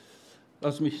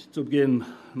Lass mich zu Beginn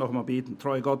nochmal beten.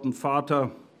 Treuer Gott und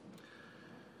Vater,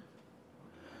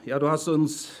 ja, du hast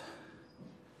uns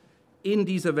in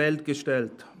diese Welt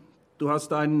gestellt. Du hast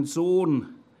deinen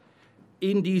Sohn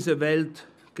in diese Welt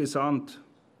gesandt.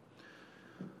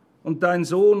 Und dein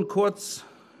Sohn, kurz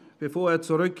bevor er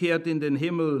zurückkehrt in den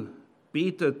Himmel,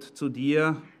 betet zu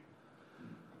dir: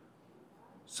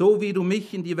 So wie du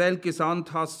mich in die Welt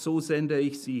gesandt hast, so sende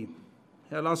ich sie.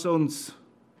 Herr, lass uns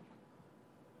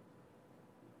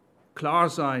klar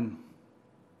sein,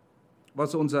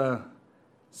 was unser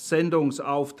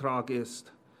Sendungsauftrag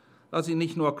ist. Lass ihn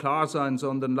nicht nur klar sein,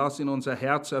 sondern lass ihn unser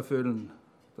Herz erfüllen,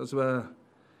 dass wir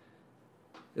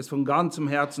es von ganzem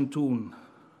Herzen tun,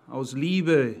 aus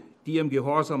Liebe dir im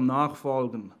Gehorsam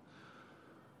nachfolgen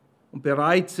und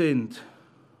bereit sind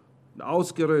und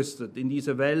ausgerüstet in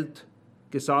diese Welt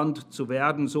gesandt zu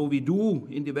werden, so wie du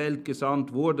in die Welt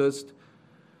gesandt wurdest,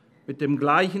 mit dem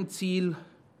gleichen Ziel,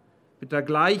 mit der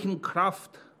gleichen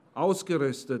Kraft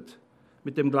ausgerüstet,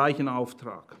 mit dem gleichen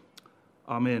Auftrag.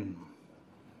 Amen.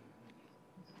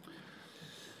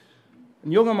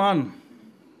 Ein junger Mann,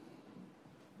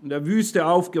 in der Wüste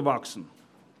aufgewachsen,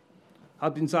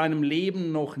 hat in seinem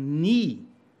Leben noch nie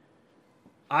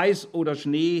Eis oder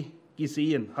Schnee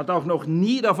gesehen, hat auch noch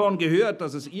nie davon gehört,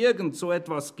 dass es irgend so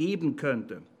etwas geben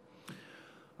könnte.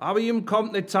 Aber ihm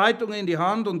kommt eine Zeitung in die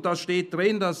Hand und da steht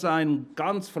drin, dass ein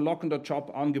ganz verlockender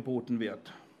Job angeboten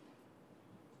wird.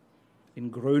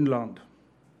 In Grönland.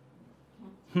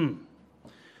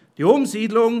 Die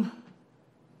Umsiedlung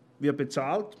wird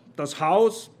bezahlt, das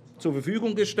Haus zur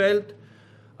Verfügung gestellt,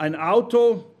 ein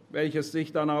Auto, welches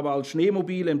sich dann aber als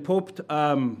Schneemobil entpuppt,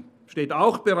 steht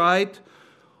auch bereit.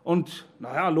 Und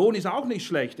naja, Lohn ist auch nicht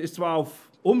schlecht, ist zwar auf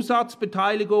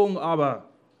Umsatzbeteiligung, aber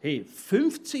hey,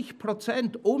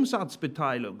 50%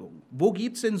 Umsatzbeteiligung, wo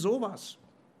gibt es denn sowas?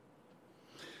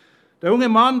 Der junge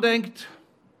Mann denkt,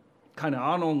 keine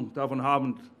Ahnung davon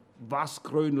haben, was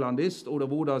Grönland ist oder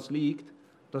wo das liegt,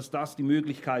 dass das die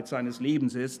Möglichkeit seines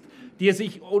Lebens ist, die er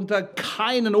sich unter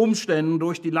keinen Umständen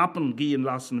durch die Lappen gehen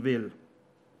lassen will.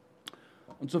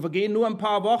 Und so vergehen nur ein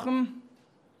paar Wochen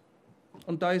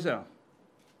und da ist er.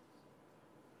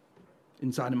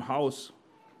 In seinem Haus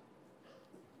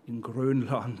in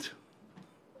Grönland.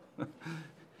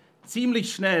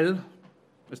 Ziemlich schnell,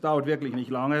 es dauert wirklich nicht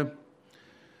lange,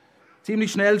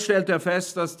 ziemlich schnell stellt er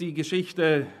fest, dass die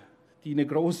Geschichte, die eine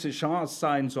große Chance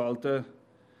sein sollte,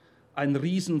 ein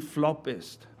Riesenflop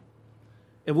ist.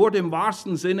 Er wurde im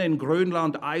wahrsten Sinne in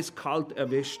Grönland eiskalt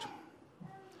erwischt.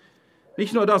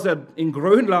 Nicht nur, dass er in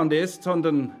Grönland ist,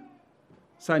 sondern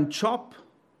sein Job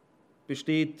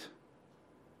besteht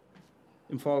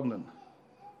im Folgenden.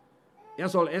 Er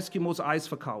soll Eskimos Eis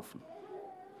verkaufen.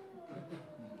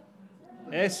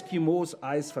 Eskimos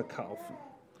Eis verkaufen.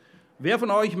 Wer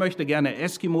von euch möchte gerne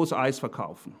Eskimos Eis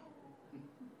verkaufen?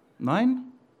 Nein?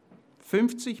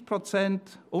 50%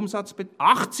 Umsatzbeteiligung?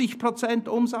 80%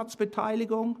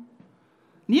 Umsatzbeteiligung?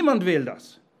 Niemand will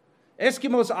das.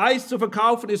 Eskimos Eis zu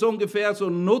verkaufen ist ungefähr so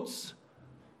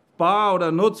nutzbar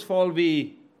oder nutzvoll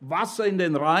wie Wasser in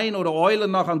den Rhein oder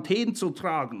Eulen nach Athen zu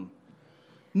tragen.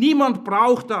 Niemand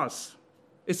braucht das.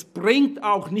 Es bringt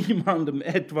auch niemandem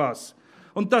etwas.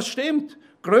 Und das stimmt.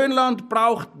 Grönland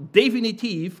braucht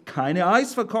definitiv keine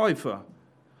Eisverkäufer.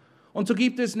 Und so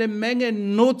gibt es eine Menge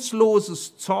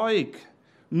nutzloses Zeug,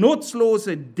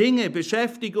 nutzlose Dinge,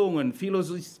 Beschäftigungen,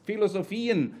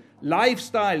 Philosophien,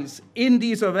 Lifestyles in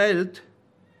dieser Welt,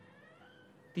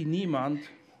 die niemand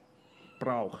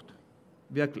braucht.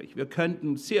 Wirklich, wir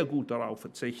könnten sehr gut darauf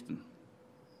verzichten.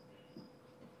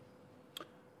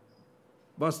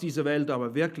 Was diese Welt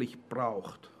aber wirklich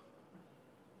braucht,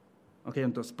 okay,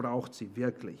 und das braucht sie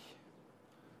wirklich,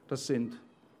 das sind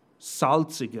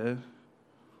salzige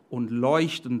und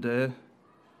leuchtende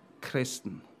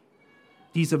Christen.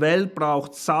 Diese Welt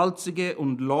braucht salzige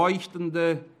und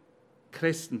leuchtende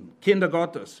Christen, Kinder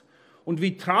Gottes. Und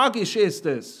wie tragisch ist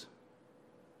es,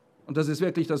 und das ist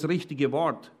wirklich das richtige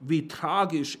Wort, wie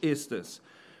tragisch ist es,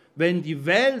 wenn die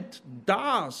Welt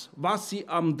das, was sie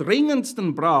am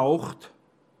dringendsten braucht,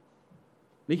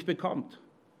 nicht bekommt,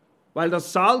 weil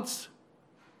das Salz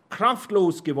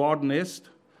kraftlos geworden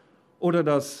ist oder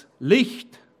das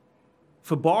Licht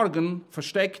verborgen,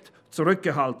 versteckt,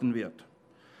 zurückgehalten wird.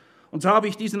 Und so habe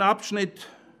ich diesen Abschnitt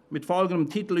mit folgendem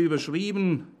Titel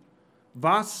überschrieben: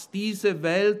 Was diese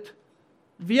Welt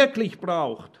wirklich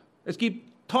braucht. Es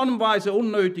gibt tonnenweise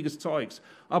unnötiges Zeugs,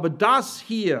 aber das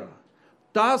hier,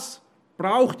 das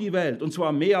braucht die Welt, und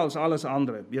zwar mehr als alles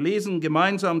andere. Wir lesen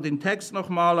gemeinsam den Text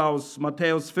nochmal aus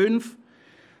Matthäus 5,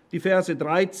 die Verse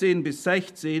 13 bis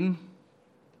 16.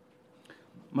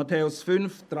 Matthäus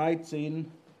 5, 13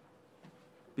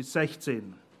 bis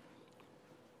 16.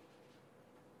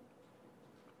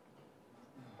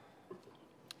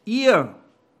 Ihr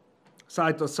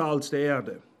seid das Salz der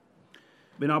Erde.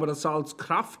 Wenn aber das Salz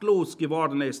kraftlos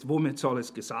geworden ist, womit soll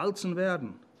es gesalzen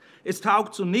werden? Es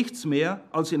taugt zu nichts mehr,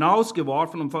 als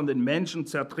hinausgeworfen und von den Menschen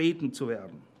zertreten zu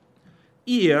werden.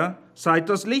 Ihr seid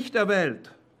das Licht der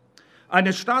Welt.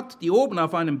 Eine Stadt, die oben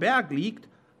auf einem Berg liegt,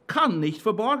 kann nicht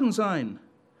verborgen sein.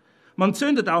 Man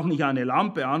zündet auch nicht eine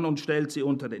Lampe an und stellt sie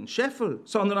unter den Scheffel,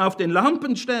 sondern auf den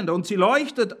Lampenständer, und sie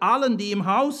leuchtet allen, die im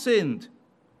Haus sind.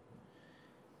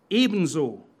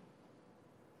 Ebenso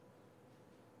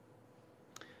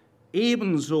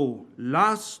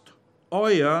lasst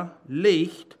euer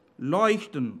Licht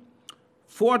leuchten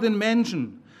vor den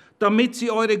Menschen, damit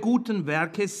sie eure guten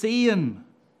Werke sehen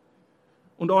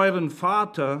und euren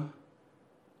Vater,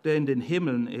 der in den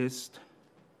Himmeln ist,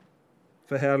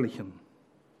 verherrlichen.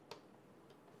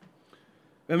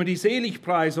 Wenn wir die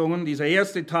Seligpreisungen, dieser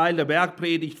erste Teil der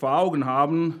Bergpredigt, vor Augen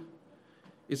haben,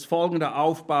 ist folgender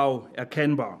Aufbau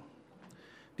erkennbar.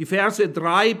 Die Verse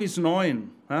 3 bis 9,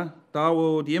 da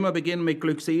wo die immer beginnen mit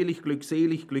glückselig,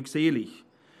 glückselig, glückselig,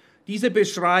 diese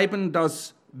beschreiben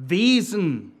das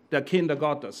Wesen der Kinder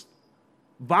Gottes,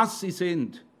 was sie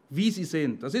sind, wie sie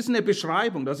sind. Das ist eine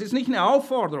Beschreibung, das ist nicht eine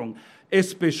Aufforderung.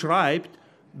 Es beschreibt,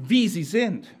 wie sie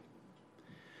sind.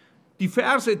 Die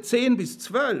Verse 10 bis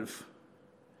 12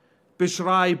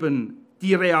 beschreiben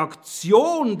die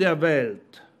Reaktion der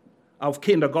Welt auf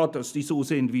Kinder Gottes, die so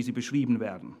sind, wie sie beschrieben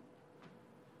werden.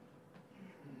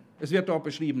 Es wird dort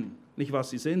beschrieben, nicht was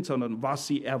sie sind, sondern was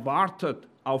sie erwartet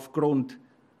aufgrund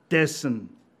dessen,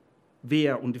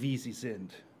 wer und wie sie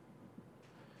sind.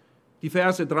 Die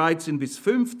Verse 13 bis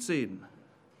 15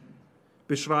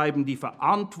 beschreiben die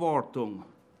Verantwortung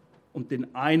und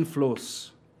den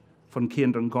Einfluss von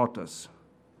Kindern Gottes.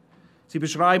 Sie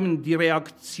beschreiben die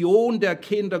Reaktion der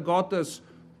Kinder Gottes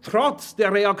trotz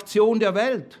der Reaktion der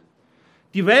Welt.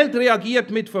 Die Welt reagiert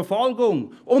mit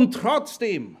Verfolgung und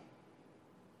trotzdem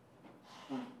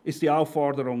ist die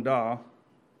Aufforderung da,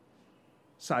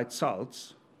 seid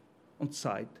Salz und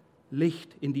seid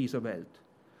Licht in dieser Welt.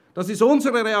 Das ist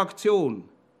unsere Reaktion,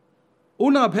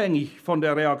 unabhängig von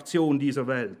der Reaktion dieser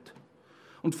Welt.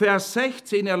 Und Vers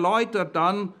 16 erläutert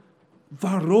dann,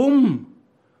 warum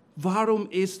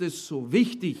ist es so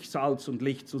wichtig, Salz und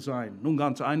Licht zu sein? Nun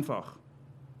ganz einfach.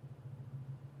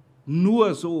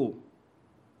 Nur so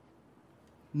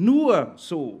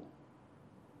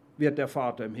wird der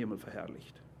Vater im Himmel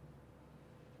verherrlicht.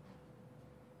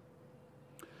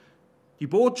 Die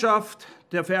Botschaft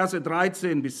der Verse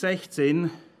 13 bis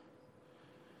 16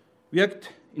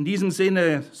 wirkt in diesem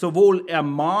Sinne sowohl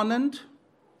ermahnend,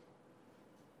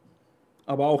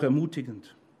 aber auch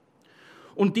ermutigend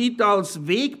und dient als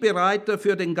Wegbereiter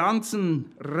für den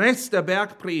ganzen Rest der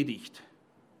Bergpredigt.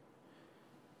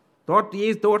 Dort,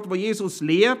 wo Jesus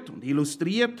lehrt und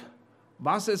illustriert,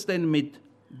 was es denn mit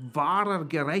wahrer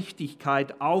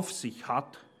Gerechtigkeit auf sich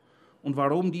hat und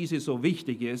warum diese so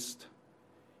wichtig ist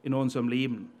in unserem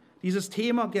Leben. Dieses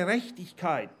Thema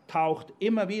Gerechtigkeit taucht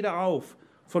immer wieder auf,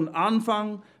 von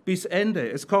Anfang bis Ende.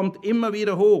 Es kommt immer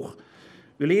wieder hoch.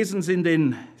 Wir lesen es in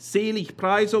den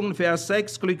Seligpreisungen, Vers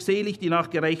 6, glückselig, die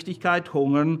nach Gerechtigkeit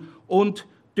hungern und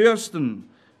dürsten.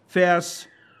 Vers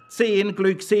 10,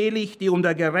 glückselig, die um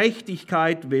der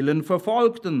Gerechtigkeit willen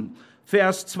verfolgten.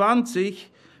 Vers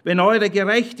 20, wenn eure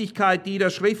Gerechtigkeit die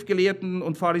der Schriftgelehrten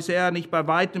und Pharisäer nicht bei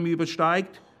weitem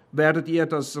übersteigt, werdet ihr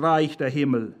das Reich der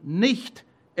Himmel nicht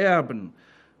erben.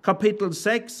 Kapitel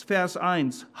 6, Vers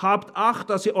 1. Habt Acht,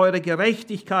 dass ihr eure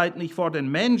Gerechtigkeit nicht vor den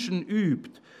Menschen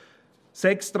übt.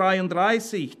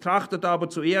 6,33. Trachtet aber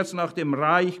zuerst nach dem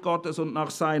Reich Gottes und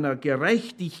nach seiner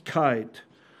Gerechtigkeit.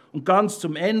 Und ganz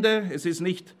zum Ende, es ist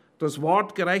nicht das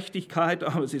Wort Gerechtigkeit,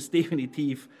 aber es ist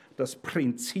definitiv das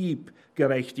Prinzip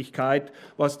Gerechtigkeit,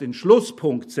 was den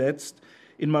Schlusspunkt setzt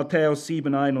in Matthäus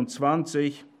 7,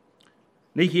 21.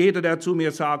 Nicht jeder, der zu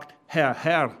mir sagt, Herr,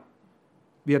 Herr,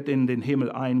 wird in den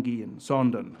Himmel eingehen,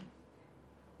 sondern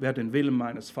wer den Willen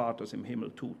meines Vaters im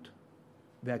Himmel tut,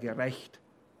 wer gerecht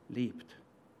lebt.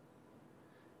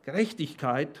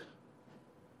 Gerechtigkeit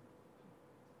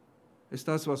ist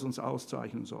das, was uns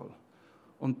auszeichnen soll.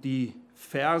 Und die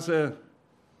Verse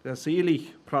der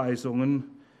Seligpreisungen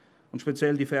und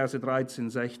speziell die Verse 13,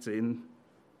 16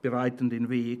 bereiten den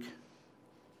Weg.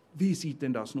 Wie sieht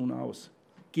denn das nun aus?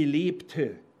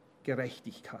 Gelebte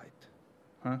Gerechtigkeit.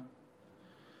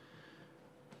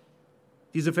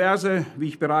 Diese Verse, wie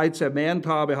ich bereits erwähnt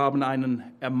habe, haben einen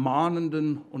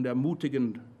ermahnenden und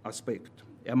ermutigenden Aspekt.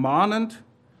 Ermahnend,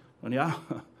 und ja,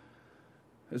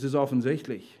 es ist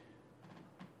offensichtlich.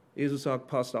 Jesus sagt,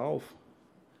 passt auf,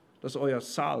 dass euer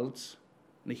Salz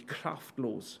nicht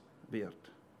kraftlos wird.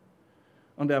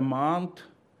 Und er mahnt,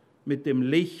 mit dem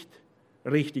Licht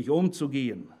richtig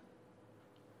umzugehen.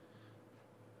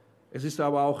 Es ist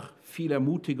aber auch viel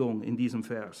Ermutigung in diesem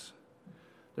Vers.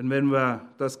 Denn wenn wir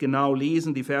das genau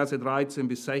lesen, die Verse 13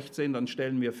 bis 16, dann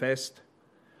stellen wir fest,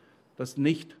 dass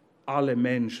nicht alle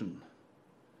Menschen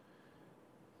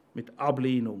mit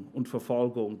Ablehnung und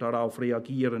Verfolgung darauf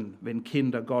reagieren, wenn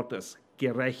Kinder Gottes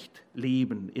gerecht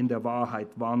leben, in der Wahrheit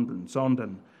wandeln,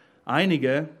 sondern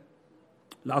einige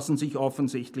lassen sich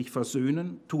offensichtlich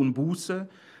versöhnen, tun Buße,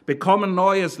 bekommen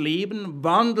neues Leben,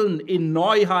 wandeln in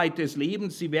Neuheit des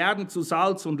Lebens, sie werden zu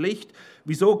Salz und Licht.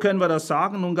 Wieso können wir das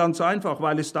sagen? Nun ganz einfach,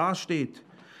 weil es da steht.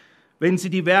 Wenn Sie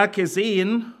die Werke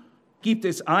sehen, gibt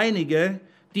es einige,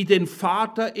 die den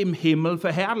Vater im Himmel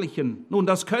verherrlichen. Nun,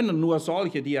 das können nur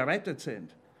solche, die errettet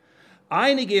sind.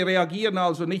 Einige reagieren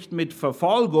also nicht mit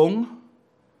Verfolgung,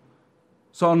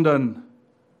 sondern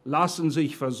lassen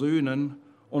sich versöhnen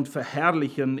und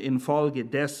verherrlichen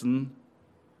infolgedessen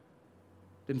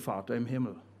den Vater im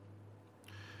Himmel.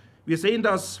 Wir sehen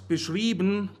das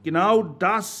beschrieben, genau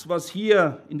das, was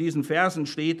hier in diesen Versen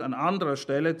steht, an anderer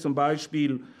Stelle, zum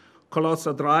Beispiel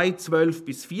Kolosser 3, 12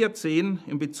 bis 14,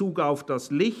 in Bezug auf das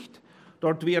Licht.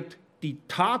 Dort wird die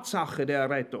Tatsache der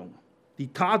Errettung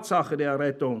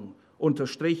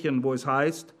unterstrichen, wo es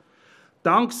heißt,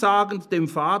 danksagend dem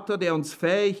Vater, der uns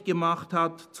fähig gemacht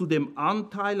hat zu dem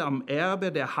Anteil am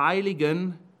Erbe der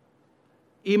Heiligen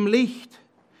im Licht,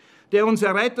 der uns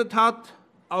errettet hat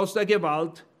aus der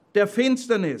Gewalt der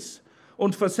Finsternis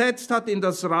und versetzt hat in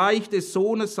das Reich des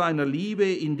Sohnes seiner Liebe,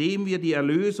 in dem wir die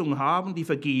Erlösung haben, die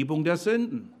Vergebung der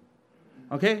Sünden.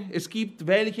 Okay? Es gibt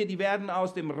welche, die werden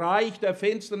aus dem Reich der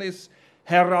Finsternis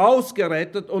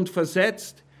herausgerettet und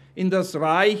versetzt in das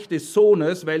Reich des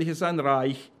Sohnes, welches ein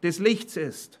Reich des Lichts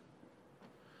ist.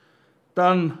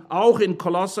 Dann auch in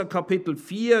Kolosser Kapitel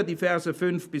 4, die Verse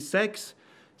 5 bis 6,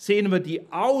 sehen wir die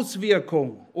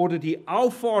Auswirkung oder die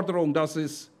Aufforderung, dass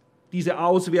es diese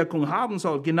Auswirkung haben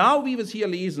soll. Genau wie wir es hier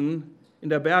lesen in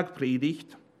der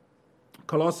Bergpredigt,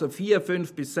 Kolosser 4,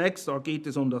 5 bis 6, da geht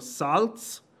es um das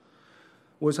Salz,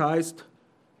 wo es heißt,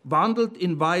 wandelt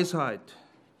in Weisheit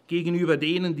gegenüber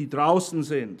denen, die draußen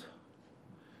sind,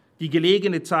 die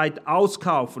gelegene Zeit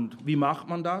auskaufend. Wie macht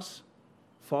man das?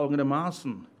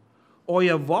 Folgendermaßen,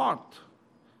 euer Wort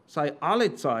sei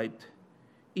allezeit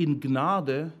in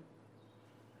Gnade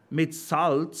mit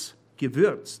Salz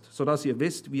gewürzt, sodass ihr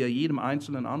wisst, wie ihr jedem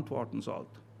Einzelnen antworten sollt.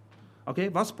 Okay,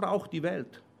 was braucht die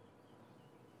Welt?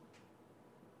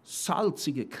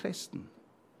 Salzige Christen.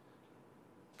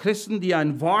 Christen, die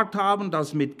ein Wort haben,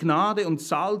 das mit Gnade und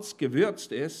Salz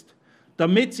gewürzt ist,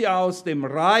 damit sie aus dem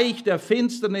Reich der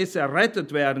Finsternis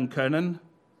errettet werden können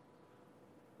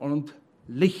und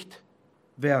Licht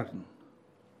werden.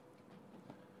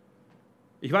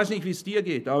 Ich weiß nicht, wie es dir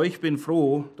geht, aber ich bin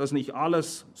froh, dass nicht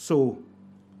alles so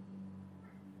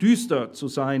düster zu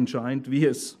sein scheint, wie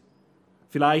es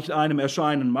vielleicht einem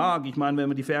erscheinen mag. Ich meine, wenn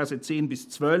wir die Verse 10 bis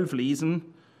 12 lesen,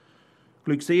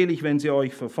 glückselig, wenn sie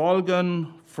euch verfolgen,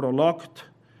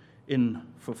 frohlockt in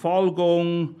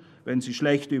Verfolgung, wenn sie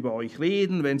schlecht über euch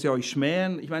reden, wenn sie euch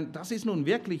schmähen. Ich meine, das ist nun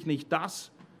wirklich nicht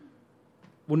das,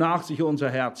 wonach sich unser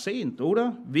Herz sehnt,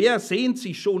 oder? Wer sehnt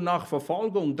sich schon nach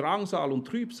Verfolgung, Drangsal und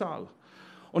Trübsal?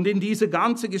 Und in diese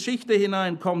ganze Geschichte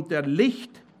hinein kommt der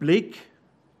Lichtblick,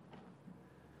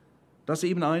 dass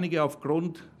eben einige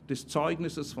aufgrund des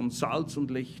Zeugnisses von Salz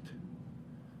und Licht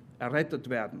errettet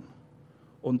werden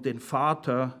und den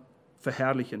Vater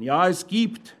verherrlichen. Ja, es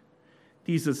gibt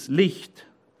dieses Licht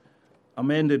am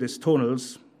Ende des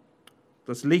Tunnels,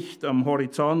 das Licht am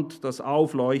Horizont, das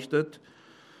aufleuchtet.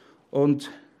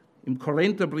 Und im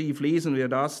Korintherbrief lesen wir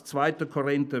das, 2.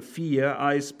 Korinther 4,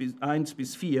 1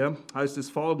 bis 4, heißt es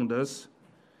Folgendes,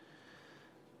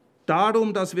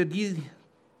 darum,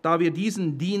 da wir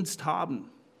diesen Dienst haben,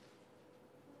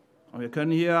 und wir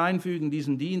können hier einfügen,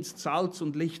 diesen Dienst, Salz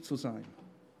und Licht zu sein.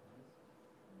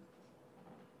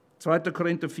 2.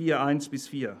 Korinther 4, 1 bis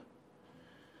 4.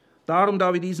 Darum,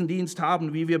 da wir diesen Dienst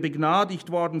haben, wie wir begnadigt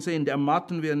worden sind,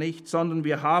 ermatten wir nicht, sondern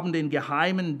wir haben den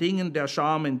geheimen Dingen der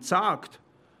Scham entsagt,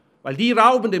 weil die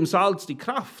rauben dem Salz die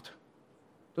Kraft.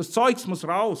 Das Zeugs muss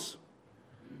raus.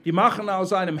 Die machen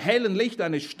aus einem hellen Licht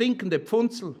eine stinkende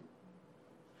Pfunzel.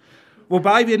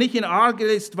 Wobei wir nicht in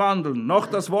Arglist wandeln, noch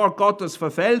das Wort Gottes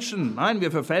verfälschen. Nein,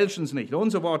 wir verfälschen es nicht.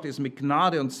 Unser Wort ist mit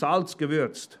Gnade und Salz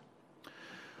gewürzt.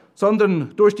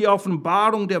 Sondern durch die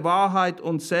Offenbarung der Wahrheit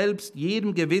uns selbst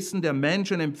jedem Gewissen der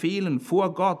Menschen empfehlen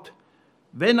vor Gott.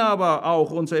 Wenn aber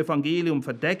auch unser Evangelium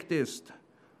verdeckt ist,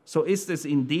 so ist es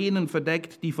in denen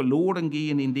verdeckt, die verloren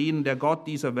gehen, in denen der Gott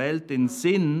dieser Welt den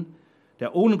Sinn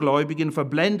der Ungläubigen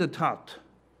verblendet hat,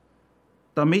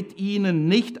 damit ihnen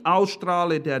nicht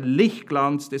ausstrahle der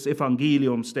Lichtglanz des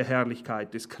Evangeliums der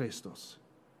Herrlichkeit des Christus.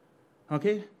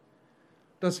 Okay?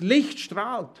 Das Licht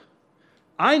strahlt.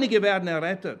 Einige werden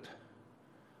errettet.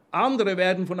 Andere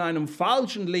werden von einem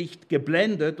falschen Licht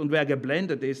geblendet und wer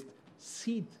geblendet ist,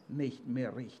 sieht nicht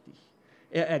mehr richtig.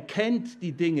 Er erkennt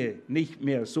die Dinge nicht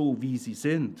mehr so, wie sie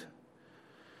sind.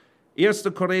 1.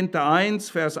 Korinther 1,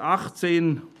 Vers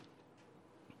 18.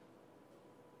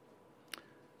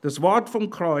 Das Wort vom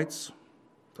Kreuz,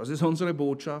 das ist unsere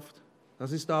Botschaft.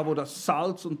 Das ist da, wo das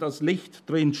Salz und das Licht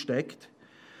drin steckt.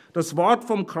 Das Wort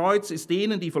vom Kreuz ist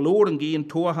denen, die verloren gehen,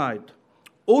 Torheit.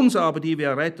 Uns aber, die wir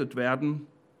errettet werden,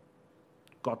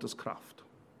 Gottes Kraft.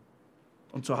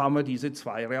 Und so haben wir diese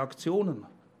zwei Reaktionen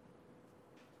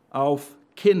auf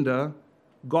Kinder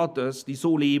Gottes, die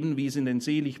so leben, wie es in den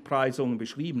Seligpreisungen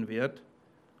beschrieben wird: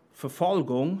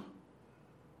 Verfolgung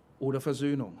oder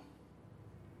Versöhnung.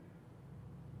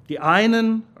 Die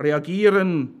einen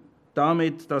reagieren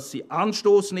damit, dass sie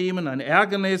Anstoß nehmen, ein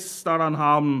Ärgernis daran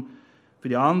haben. Für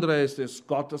die andere ist es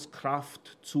Gottes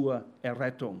Kraft zur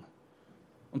Errettung.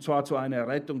 Und zwar zu einer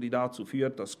Errettung, die dazu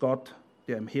führt, dass Gott,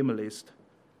 der im Himmel ist,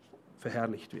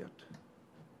 verherrlicht wird.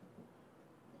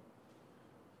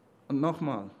 Und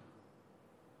nochmal,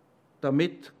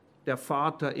 damit der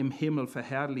Vater im Himmel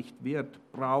verherrlicht wird,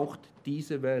 braucht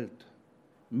diese Welt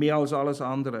mehr als alles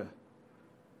andere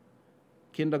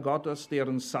Kinder Gottes,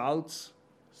 deren Salz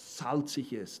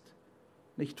salzig ist,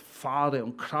 nicht fade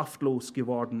und kraftlos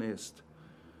geworden ist.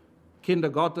 Kinder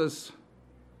Gottes,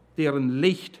 deren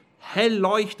Licht hell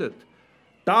leuchtet,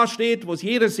 da steht, wo es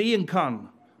jeder sehen kann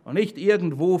und nicht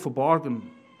irgendwo verborgen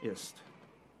ist.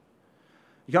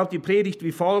 Ich habe die Predigt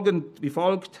wie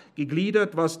folgt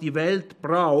gegliedert: Was die Welt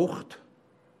braucht,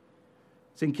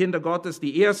 sind Kinder Gottes,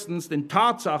 die erstens den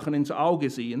Tatsachen ins Auge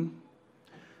sehen,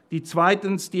 die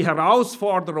zweitens die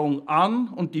Herausforderung an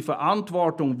und die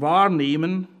Verantwortung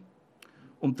wahrnehmen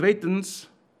und drittens,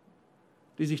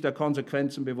 die sich der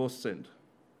Konsequenzen bewusst sind.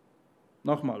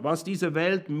 Nochmal, was diese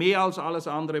Welt mehr als alles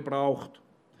andere braucht,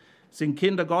 sind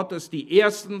Kinder Gottes, die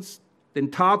erstens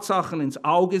den Tatsachen ins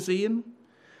Auge sehen,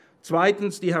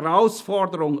 zweitens die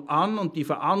Herausforderung an und die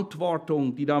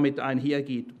Verantwortung, die damit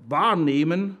einhergeht,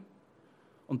 wahrnehmen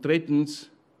und drittens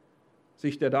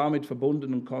sich der damit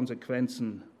verbundenen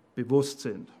Konsequenzen bewusst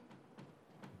sind.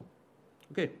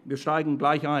 Okay, wir steigen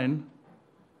gleich ein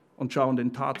und schauen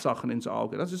den Tatsachen ins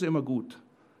Auge. Das ist immer gut.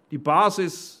 Die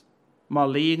Basis mal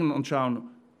legen und schauen,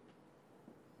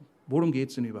 worum geht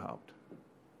es denn überhaupt?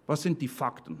 Was sind die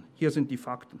Fakten? Hier sind die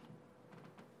Fakten.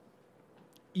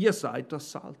 Ihr seid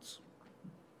das Salz.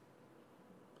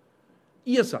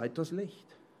 Ihr seid das Licht.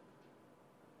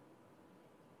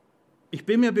 Ich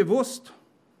bin mir bewusst,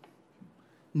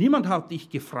 niemand hat dich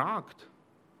gefragt,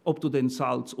 ob du denn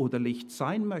Salz oder Licht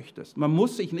sein möchtest. Man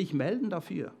muss sich nicht melden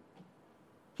dafür.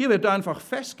 Hier wird einfach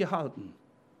festgehalten,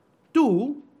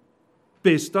 du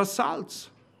bist das Salz.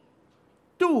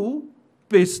 Du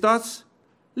bist das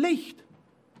Licht.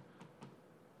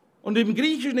 Und im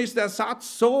Griechischen ist der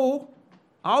Satz so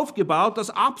aufgebaut, dass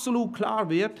absolut klar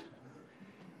wird,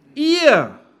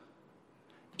 ihr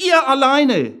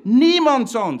alleine, niemand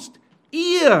sonst,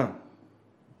 ihr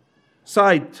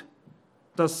seid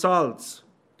das Salz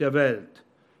der Welt.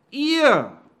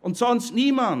 Ihr und sonst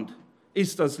niemand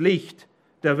ist das Licht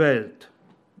der Welt.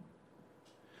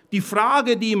 Die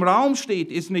Frage, die im Raum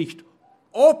steht, ist nicht,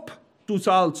 ob du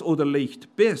Salz oder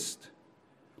Licht bist.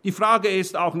 Die Frage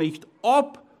ist auch nicht,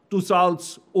 ob du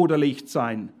Salz oder Licht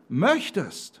sein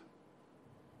möchtest.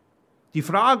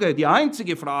 Die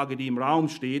einzige Frage, die im Raum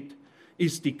steht,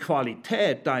 ist die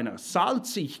Qualität deiner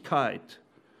Salzigkeit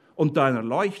und deiner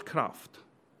Leuchtkraft.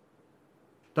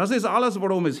 Das ist alles,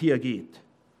 worum es hier geht.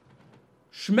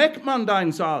 Schmeckt man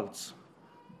dein Salz?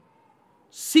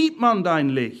 Sieht man dein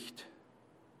Licht?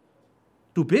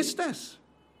 Du bist es.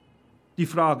 Die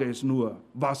Frage ist nur,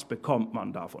 was bekommt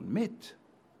man davon mit?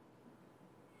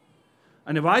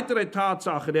 Eine weitere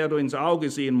Tatsache, der du ins Auge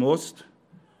sehen musst,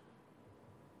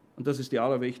 und das ist die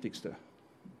allerwichtigste: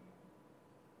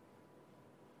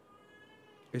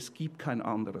 Es gibt kein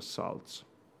anderes Salz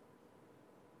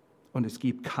und es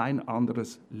gibt kein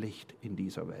anderes Licht in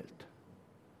dieser Welt.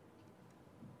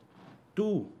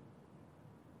 Du,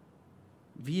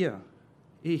 wir,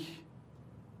 ich,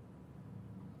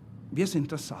 wir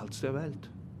sind das Salz der Welt.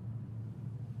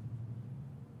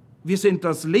 Wir sind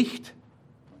das Licht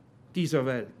dieser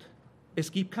Welt.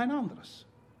 Es gibt kein anderes.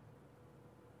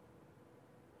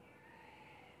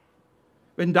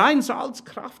 Wenn dein Salz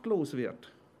kraftlos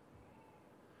wird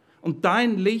und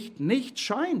dein Licht nicht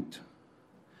scheint,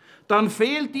 dann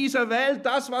fehlt dieser Welt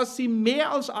das, was sie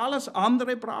mehr als alles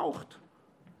andere braucht.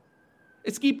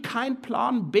 Es gibt keinen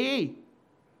Plan B.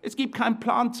 Es gibt keinen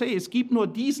Plan C. Es gibt nur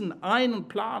diesen einen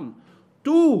Plan.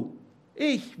 Du,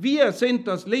 ich, wir sind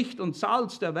das Licht und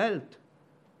Salz der Welt.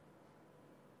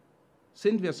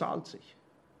 Sind wir salzig?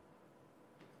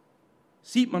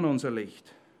 Sieht man unser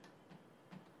Licht?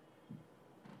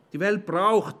 Die Welt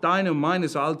braucht deine und meine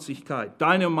Salzigkeit,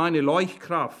 deine und meine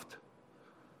Leuchtkraft.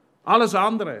 Alles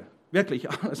andere, wirklich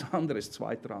alles andere ist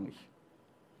zweitrangig.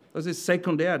 Das ist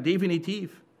sekundär,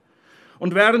 definitiv.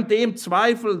 Und während dem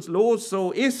zweifellos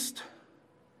so ist,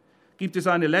 gibt es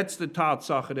eine letzte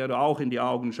Tatsache, der du auch in die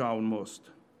Augen schauen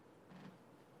musst.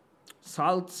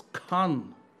 Salz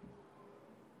kann,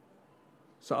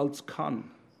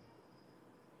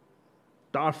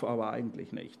 darf aber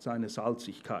eigentlich nicht seine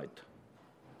Salzigkeit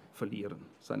verlieren,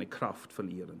 seine Kraft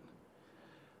verlieren.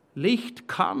 Licht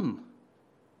kann,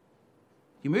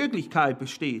 die Möglichkeit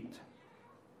besteht,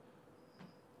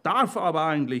 darf aber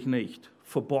eigentlich nicht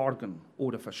verborgen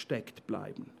oder versteckt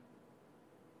bleiben.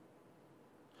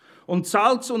 Und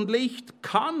Salz und Licht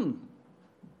kann.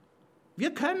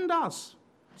 Wir können das.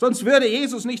 Sonst würde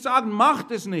Jesus nicht sagen,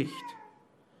 macht es nicht.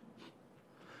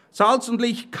 Salz und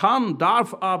Licht kann,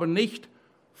 darf aber nicht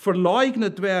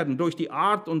verleugnet werden durch die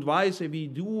Art und Weise, wie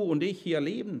du und ich hier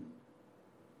leben.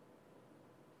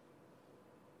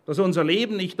 Dass unser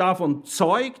Leben nicht davon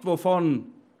zeugt, wovon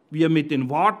wir mit den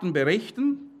Worten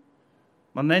berichten.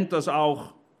 Man nennt das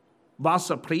auch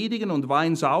Wasser predigen und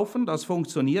Wein saufen, das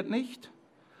funktioniert nicht.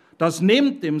 Das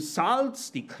nimmt dem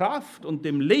Salz die Kraft und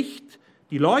dem Licht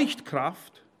die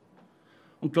Leuchtkraft.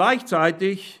 Und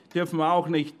gleichzeitig dürfen wir auch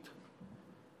nicht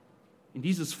in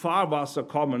dieses Fahrwasser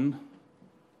kommen,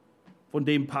 von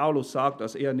dem Paulus sagt,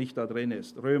 dass er nicht da drin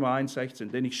ist. Römer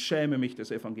 1,16, denn ich schäme mich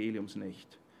des Evangeliums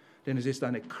nicht, denn es ist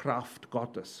eine Kraft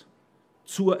Gottes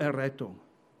zur Errettung.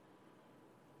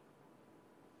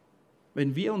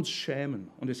 Wenn wir uns schämen,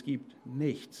 und es gibt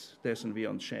nichts, dessen wir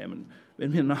uns schämen,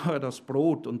 wenn wir nachher das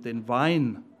Brot und den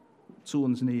Wein zu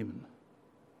uns nehmen,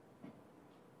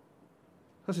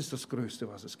 das ist das Größte,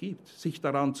 was es gibt, sich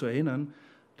daran zu erinnern,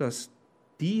 dass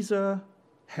dieser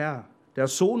Herr, der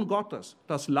Sohn Gottes,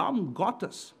 das Lamm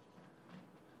Gottes,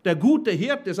 der gute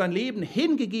Hirte sein Leben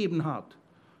hingegeben hat,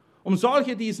 um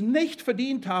solche, die es nicht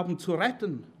verdient haben, zu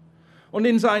retten und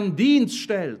in seinen Dienst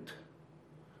stellt,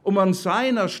 um an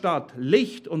seiner Stadt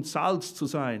Licht und Salz zu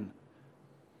sein.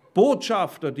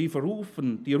 Botschafter, die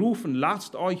rufen,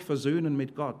 lasst euch versöhnen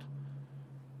mit Gott.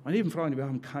 Meine lieben Freunde, wir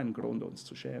haben keinen Grund, uns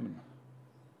zu schämen.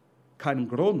 Keinen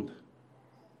Grund.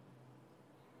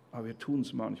 Aber wir tun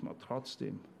es manchmal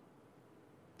trotzdem.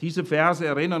 Diese Verse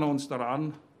erinnern uns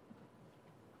daran,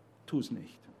 tu es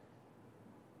nicht.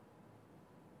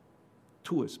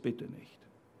 Tu es bitte nicht.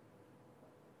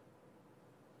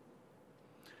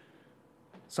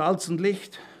 Salz und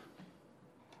Licht.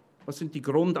 Was sind die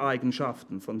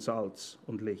Grundeigenschaften von Salz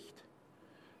und Licht?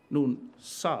 Nun,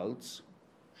 Salz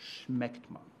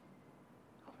schmeckt man.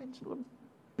 Auch wenn es nur ein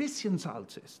bisschen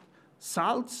Salz ist.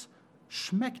 Salz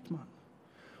schmeckt man.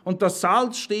 Und das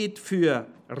Salz steht für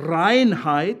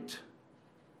Reinheit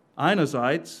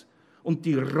einerseits und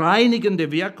die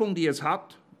reinigende Wirkung, die es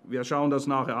hat. Wir schauen das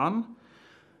nachher an.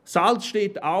 Salz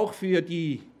steht auch für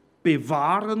die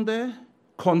bewahrende,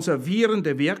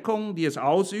 konservierende Wirkung, die es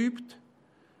ausübt.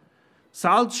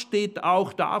 Salz steht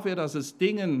auch dafür, dass es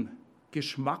Dingen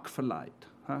Geschmack verleiht.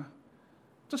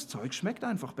 Das Zeug schmeckt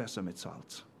einfach besser mit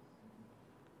Salz.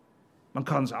 Man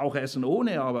kann es auch essen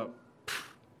ohne, aber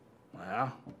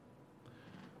naja.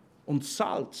 Und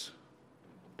Salz,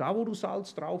 da wo du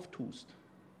Salz drauf tust,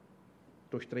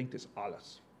 durchdringt es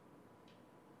alles.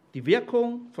 Die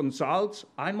Wirkung von Salz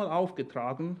einmal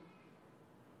aufgetragen,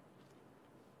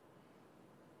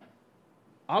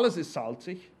 alles ist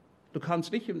salzig. Du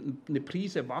kannst nicht eine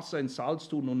Prise Wasser in Salz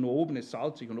tun und nur oben ist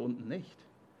salzig und unten nicht.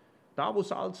 Da wo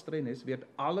Salz drin ist, wird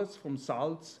alles vom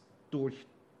Salz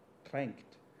durchtränkt.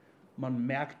 Man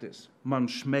merkt es, man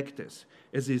schmeckt es.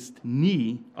 Es ist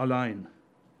nie allein.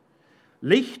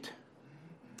 Licht,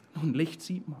 nun Licht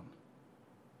sieht man.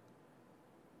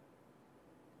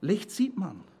 Licht sieht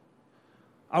man.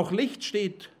 Auch Licht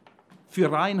steht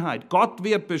für Reinheit. Gott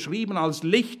wird beschrieben als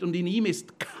Licht und in ihm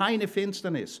ist keine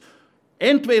Finsternis.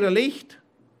 Entweder Licht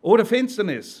oder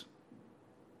Finsternis.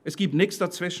 Es gibt nichts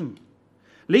dazwischen.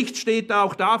 Licht steht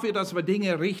auch dafür, dass wir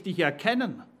Dinge richtig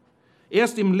erkennen.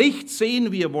 Erst im Licht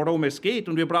sehen wir, worum es geht,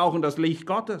 und wir brauchen das Licht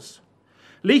Gottes.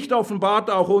 Licht offenbart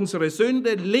auch unsere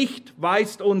Sünde, Licht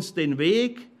weist uns den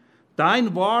Weg.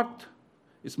 Dein Wort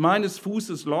ist meines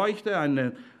Fußes Leuchte,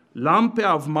 eine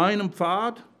Lampe auf meinem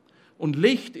Pfad, und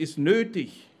Licht ist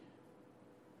nötig,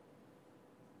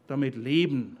 damit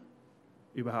Leben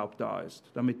überhaupt da ist,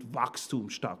 damit Wachstum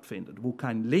stattfindet. Wo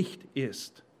kein Licht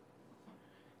ist,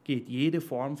 geht jede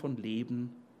Form von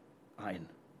Leben ein.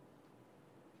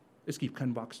 Es gibt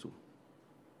kein Wachstum.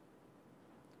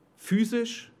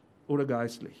 Physisch oder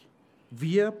geistlich.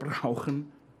 Wir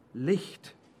brauchen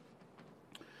Licht.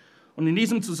 Und in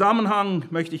diesem Zusammenhang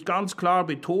möchte ich ganz klar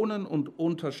betonen und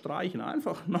unterstreichen,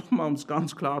 einfach nochmal, um es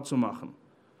ganz klar zu machen.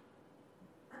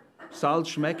 Salz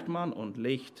schmeckt man und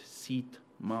Licht sieht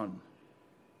man.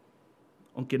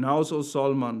 Und genauso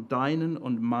soll man deinen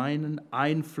und meinen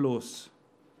Einfluss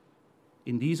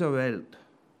in dieser Welt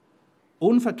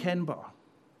unverkennbar,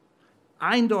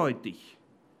 eindeutig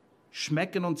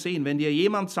schmecken und sehen. Wenn dir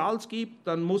jemand Salz gibt,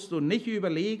 dann musst du nicht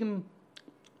überlegen,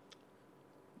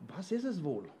 was ist es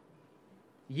wohl?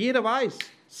 Jeder weiß,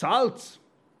 Salz.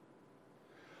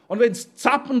 Und wenn es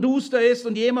zappenduster ist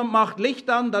und jemand macht Licht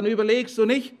an, dann überlegst du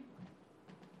nicht,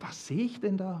 was sehe ich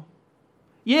denn da?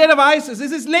 Jeder weiß es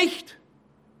ist Licht.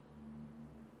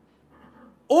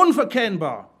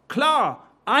 Unverkennbar, klar,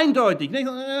 eindeutig, nicht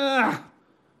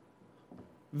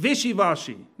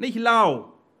wischiwaschi, nicht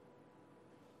lau.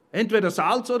 Entweder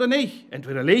Salz oder nicht,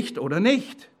 entweder Licht oder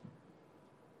nicht.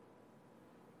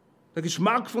 Der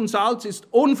Geschmack von Salz ist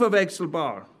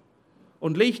unverwechselbar.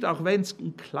 Und Licht, auch wenn es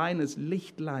ein kleines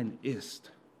Lichtlein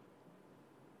ist,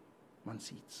 man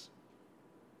sieht's.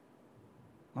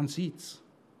 Man sieht's.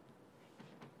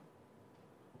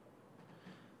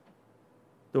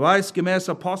 Du weißt, gemäß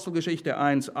Apostelgeschichte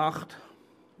 1,8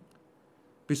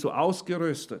 bist du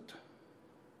ausgerüstet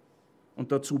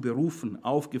und dazu berufen,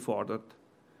 aufgefordert,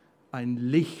 ein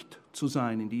Licht zu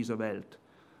sein in dieser Welt.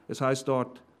 Es heißt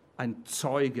dort, ein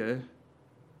Zeuge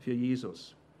für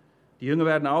Jesus. Die Jünger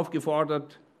werden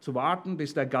aufgefordert, zu warten,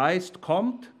 bis der Geist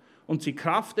kommt und sie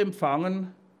Kraft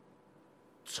empfangen,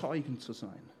 Zeugen zu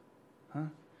sein.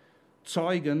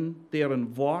 Zeugen,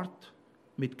 deren Wort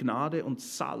mit Gnade und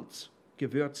Salz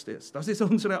gewürzt ist. Das ist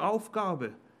unsere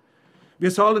Aufgabe. Wir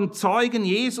sollen Zeugen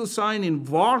Jesus sein in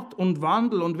Wort und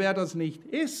Wandel. Und wer das nicht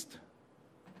ist,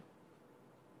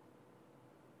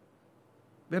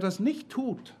 wer das nicht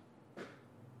tut,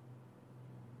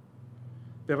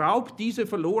 beraubt diese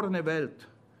verlorene Welt,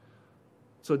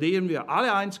 zu der wir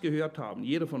alle eins gehört haben,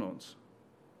 jeder von uns.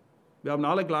 Wir haben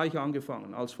alle gleich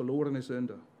angefangen als verlorene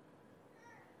Sünder.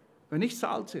 Wer nicht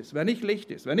Salz ist, wer nicht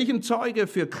Licht ist, wer nicht ein Zeuge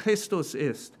für Christus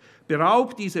ist,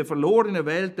 beraubt diese verlorene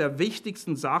Welt der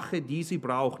wichtigsten Sache, die sie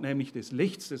braucht, nämlich des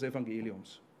Lichts des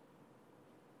Evangeliums.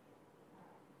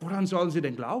 Woran sollen sie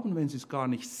denn glauben, wenn sie es gar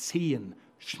nicht sehen,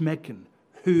 schmecken,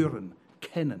 hören,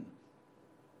 kennen?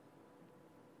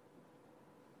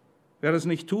 Wer das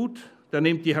nicht tut, der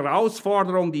nimmt die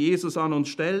Herausforderung, die Jesus an uns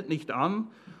stellt, nicht an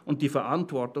und die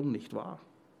Verantwortung nicht wahr.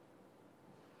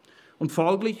 Und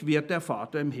folglich wird der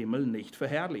Vater im Himmel nicht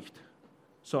verherrlicht,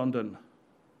 sondern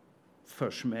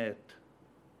verschmäht,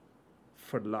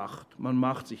 verlacht. Man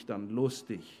macht sich dann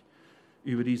lustig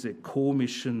über diese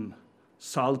komischen,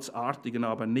 salzartigen,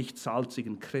 aber nicht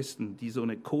salzigen Christen, die so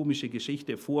eine komische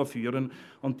Geschichte vorführen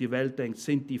und die Welt denkt,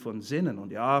 sind die von Sinnen?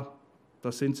 Und ja,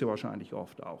 das sind sie wahrscheinlich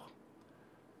oft auch.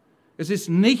 Es ist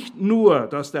nicht nur,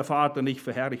 dass der Vater nicht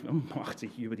verherrlicht, man macht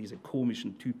sich über diese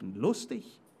komischen Typen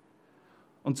lustig.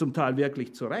 Und zum Teil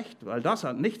wirklich zu Recht, weil das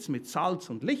hat nichts mit Salz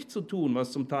und Licht zu tun,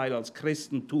 was zum Teil als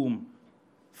Christentum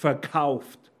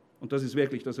verkauft, und das ist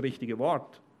wirklich das richtige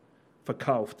Wort,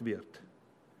 verkauft wird.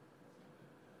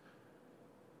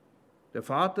 Der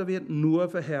Vater wird nur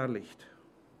verherrlicht.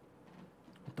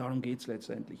 Und darum geht es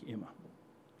letztendlich immer.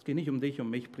 Es geht nicht um dich,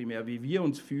 um mich primär, wie wir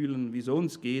uns fühlen, wie es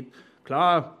uns geht.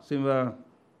 Klar sind wir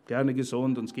gerne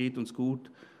gesund und es geht uns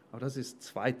gut, aber das ist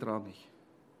zweitrangig.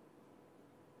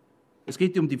 Es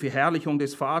geht um die Verherrlichung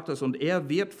des Vaters und er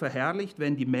wird verherrlicht,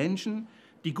 wenn die Menschen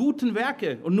die guten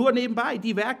Werke und nur nebenbei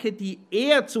die Werke, die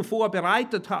er zuvor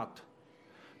bereitet hat,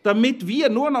 damit wir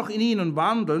nur noch in ihnen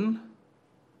wandeln,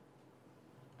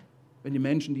 wenn die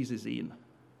Menschen diese sehen.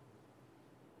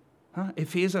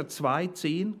 Epheser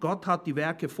 2,10, Gott hat die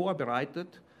Werke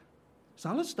vorbereitet, ist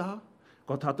alles da.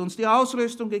 Gott hat uns die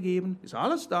Ausrüstung gegeben, ist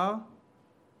alles da.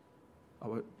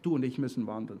 Aber du und ich müssen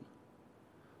wandeln.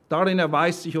 Darin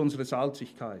erweist sich unsere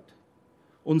Salzigkeit,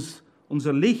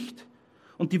 unser Licht.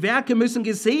 Und die Werke müssen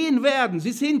gesehen werden,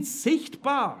 sie sind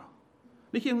sichtbar.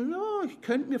 Nicht irgendwie, oh, ich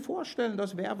könnte mir vorstellen,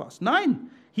 das wäre was. Nein,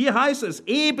 hier heißt es,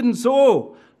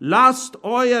 ebenso lasst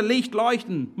euer Licht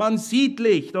leuchten. Man sieht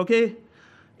Licht, okay?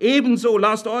 Ebenso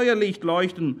lasst euer Licht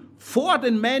leuchten vor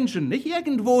den Menschen, nicht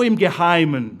irgendwo im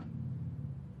Geheimen.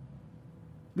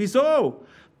 Wieso?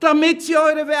 Damit sie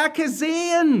eure Werke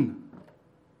sehen.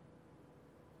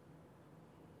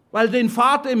 Weil den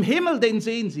Vater im Himmel, den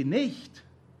sehen sie nicht.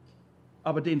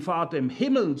 Aber den Vater im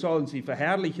Himmel sollen sie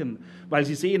verherrlichen, weil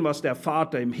sie sehen, was der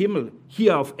Vater im Himmel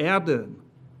hier auf Erden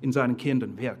in seinen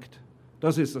Kindern wirkt.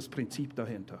 Das ist das Prinzip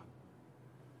dahinter.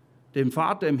 Den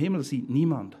Vater im Himmel sieht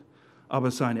niemand,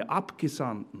 aber seine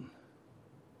Abgesandten,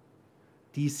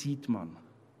 die sieht man,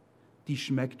 die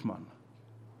schmeckt man.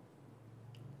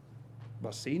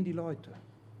 Was sehen die Leute?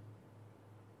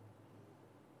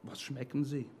 Was schmecken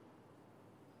sie?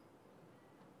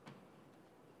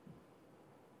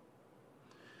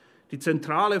 Die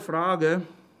zentrale Frage,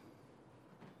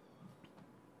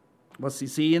 was sie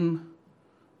sehen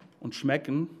und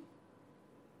schmecken,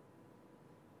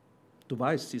 du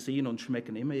weißt, sie sehen und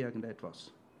schmecken immer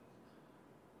irgendetwas.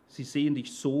 Sie sehen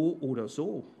dich so oder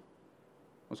so.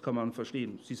 Das kann man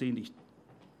verstehen. Sie sehen dich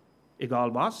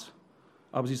egal was,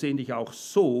 aber sie sehen dich auch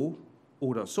so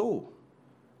oder so.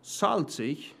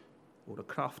 Salzig oder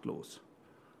kraftlos.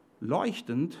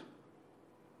 Leuchtend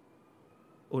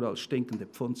oder als stinkende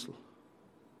Pfunzel.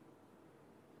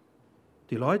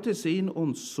 Die Leute sehen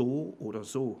uns so oder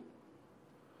so.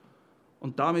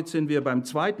 Und damit sind wir beim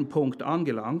zweiten Punkt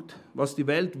angelangt. Was die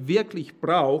Welt wirklich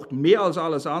braucht, mehr als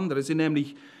alles andere, sind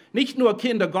nämlich nicht nur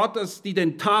Kinder Gottes, die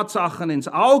den Tatsachen ins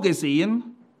Auge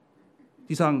sehen,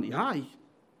 die sagen, ja,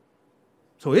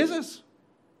 so ist es,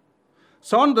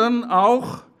 sondern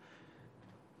auch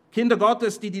Kinder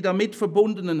Gottes, die die damit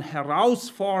verbundenen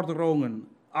Herausforderungen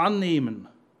annehmen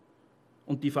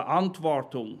und die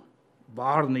Verantwortung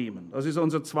wahrnehmen. Das ist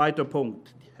unser zweiter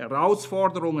Punkt. Die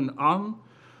Herausforderungen an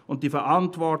und die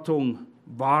Verantwortung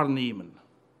wahrnehmen.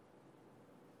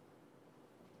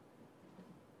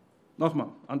 Nochmal,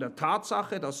 an der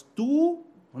Tatsache, dass du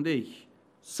und ich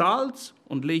Salz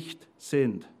und Licht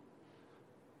sind,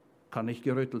 kann nicht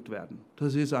gerüttelt werden.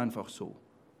 Das ist einfach so.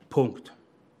 Punkt.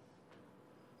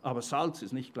 Aber Salz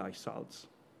ist nicht gleich Salz.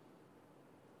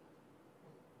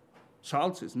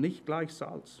 Salz ist nicht gleich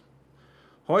Salz.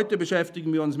 Heute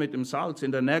beschäftigen wir uns mit dem Salz,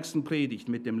 in der nächsten Predigt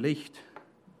mit dem Licht.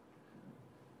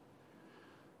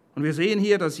 Und wir sehen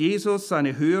hier, dass Jesus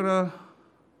seine Hörer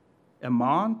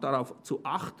ermahnt, darauf zu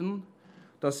achten,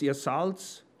 dass ihr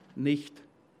Salz nicht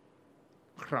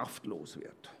kraftlos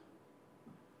wird.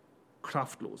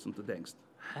 Kraftlos. Und du denkst,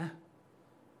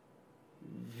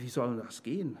 wie soll das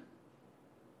gehen?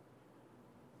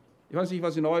 Ich weiß nicht,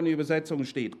 was in euren Übersetzungen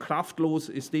steht. Kraftlos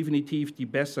ist definitiv die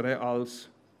bessere als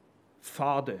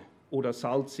fade oder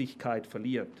Salzigkeit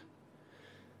verliert.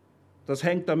 Das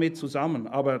hängt damit zusammen.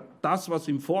 Aber das, was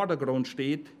im Vordergrund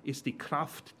steht, ist die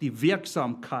Kraft, die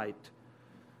Wirksamkeit.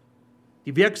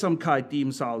 Die Wirksamkeit, die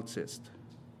im Salz ist.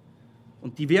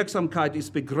 Und die Wirksamkeit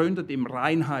ist begründet im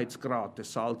Reinheitsgrad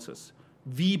des Salzes.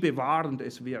 Wie bewahrend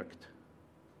es wirkt.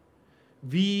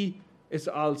 Wie es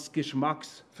als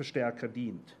Geschmacksverstärker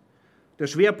dient. Der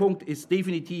Schwerpunkt ist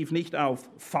definitiv nicht auf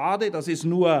fade, das ist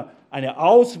nur eine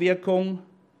Auswirkung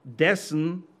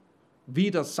dessen,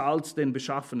 wie das Salz denn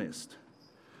beschaffen ist.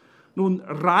 Nun,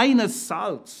 reines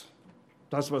Salz,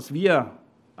 das, was wir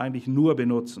eigentlich nur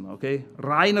benutzen, okay?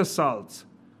 Reines Salz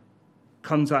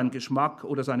kann seinen Geschmack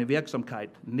oder seine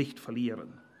Wirksamkeit nicht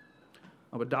verlieren.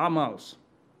 Aber damals,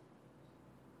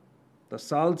 das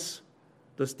Salz,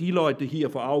 das die Leute hier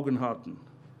vor Augen hatten,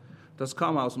 das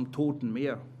kam aus dem Toten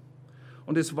Meer.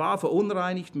 Und es war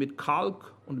verunreinigt mit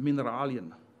Kalk und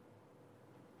Mineralien.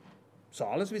 Sah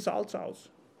alles wie Salz aus.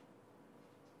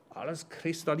 Alles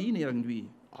kristallin irgendwie,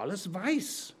 alles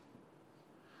weiß.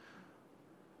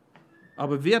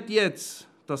 Aber wird jetzt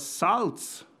das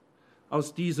Salz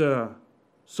aus dieser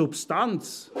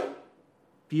Substanz,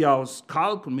 die aus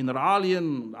Kalk und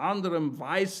Mineralien und anderem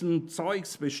weißen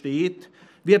Zeugs besteht,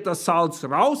 wird das Salz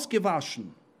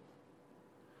rausgewaschen,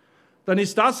 dann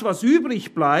ist das, was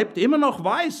übrig bleibt, immer noch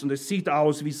weiß und es sieht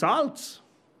aus wie Salz.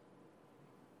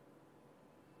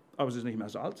 Aber es ist nicht mehr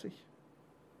salzig.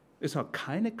 Es hat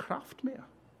keine Kraft mehr.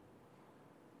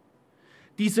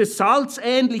 Diese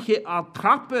salzähnliche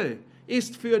Attrappe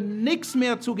ist für nichts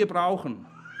mehr zu gebrauchen.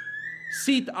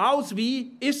 Sieht aus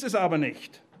wie, ist es aber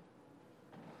nicht.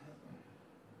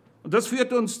 Und das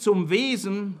führt uns zum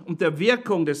Wesen und der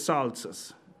Wirkung des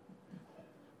Salzes.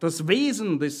 Das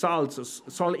Wesen des Salzes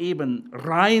soll eben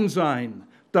rein sein,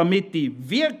 damit die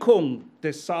Wirkung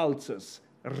des Salzes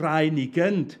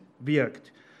reinigend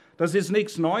wirkt. Das ist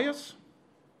nichts Neues.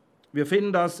 Wir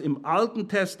finden das im Alten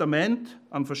Testament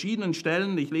an verschiedenen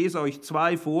Stellen. Ich lese euch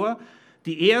 2 vor.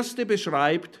 Die erste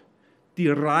beschreibt die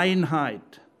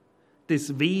Reinheit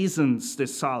des Wesens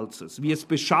des Salzes, wie es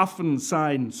beschaffen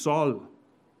sein soll.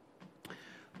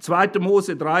 2.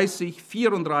 Mose 30,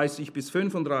 34 bis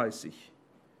 35.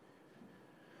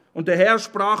 Und der Herr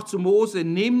sprach zu Mose,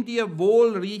 nimm dir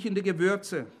wohlriechende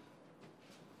Gewürze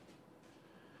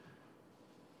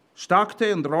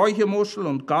Stacte und Räuchermuschel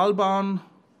und Galban,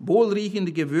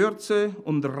 wohlriechende Gewürze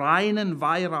und reinen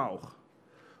Weihrauch.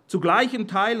 Zu gleichen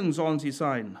Teilen sollen sie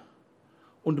sein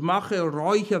und mache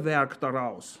Räucherwerk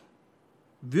daraus.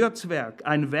 Würzwerk,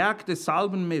 ein Werk des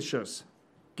Salbenmischers,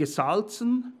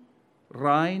 gesalzen,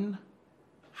 rein,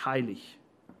 heilig.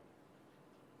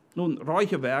 Nun,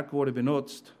 Räucherwerk wurde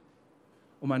benutzt,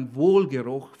 um einen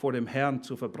Wohlgeruch vor dem Herrn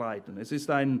zu verbreiten. Es ist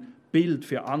ein Bild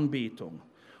für Anbetung.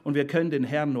 Und wir können den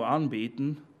Herrn nur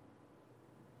anbeten,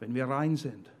 wenn wir rein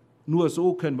sind. Nur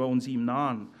so können wir uns ihm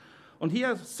nahen. Und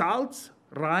hier Salz,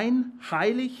 rein,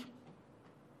 heilig.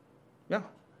 Ja,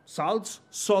 Salz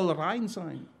soll rein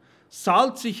sein.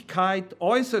 Salzigkeit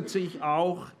äußert sich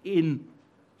auch in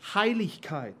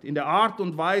Heiligkeit, in der Art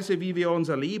und Weise, wie wir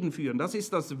unser Leben führen. Das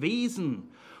ist das Wesen.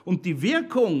 Und die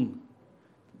Wirkung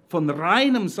von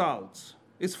reinem Salz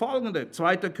ist folgende,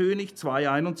 2. König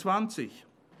 2,21.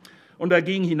 Und er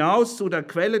ging hinaus zu der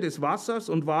Quelle des Wassers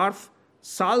und warf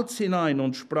Salz hinein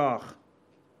und sprach,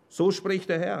 so spricht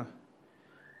der Herr,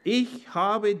 ich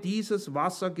habe dieses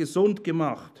Wasser gesund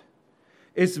gemacht.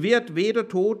 Es wird weder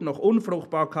Tod noch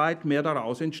Unfruchtbarkeit mehr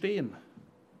daraus entstehen.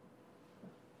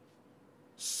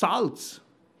 Salz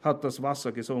hat das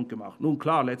Wasser gesund gemacht. Nun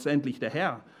klar, letztendlich der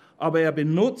Herr. Aber er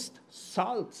benutzt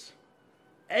Salz,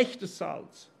 echtes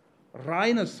Salz,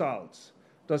 reines Salz,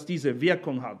 das diese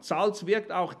Wirkung hat. Salz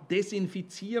wirkt auch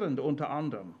desinfizierend unter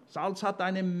anderem. Salz hat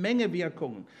eine Menge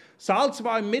Wirkungen. Salz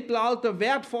war im Mittelalter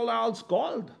wertvoller als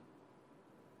Gold.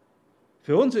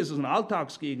 Für uns ist es ein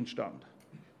Alltagsgegenstand.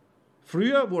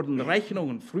 Früher wurden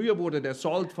Rechnungen, früher wurde der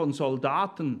Sold von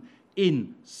Soldaten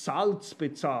in Salz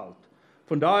bezahlt.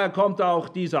 Von daher kommt auch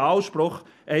dieser Ausspruch,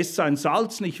 er ist sein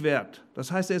Salz nicht wert.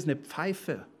 Das heißt, er ist eine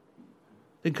Pfeife.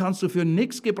 Den kannst du für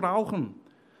nichts gebrauchen.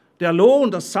 Der Lohn,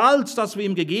 das Salz, das wir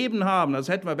ihm gegeben haben, das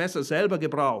hätten wir besser selber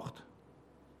gebraucht.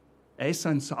 Er ist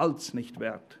sein Salz nicht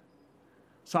wert.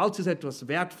 Salz ist etwas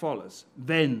Wertvolles,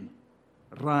 wenn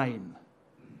rein.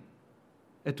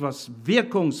 Etwas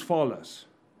Wirkungsvolles,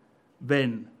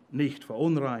 wenn nicht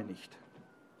verunreinigt.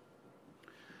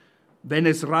 Wenn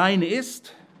es rein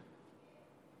ist,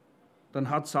 dann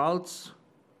hat Salz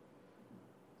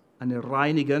eine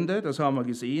reinigende, das haben wir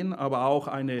gesehen, aber auch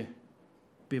eine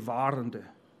bewahrende,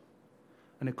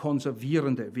 eine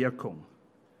konservierende Wirkung.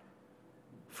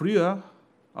 Früher,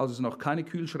 als es noch keine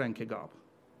Kühlschränke gab,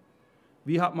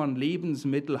 wie hat man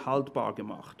Lebensmittel haltbar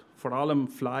gemacht? Vor allem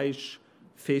Fleisch,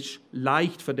 Fisch,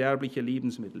 leicht verderbliche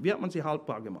Lebensmittel. Wie hat man sie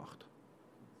haltbar gemacht?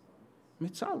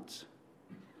 Mit Salz.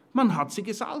 Man hat sie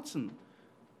gesalzen.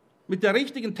 Mit der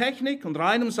richtigen Technik und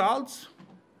reinem Salz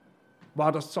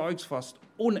war das Zeugs fast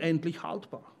unendlich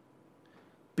haltbar,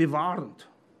 bewahrend.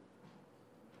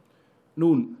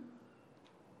 Nun,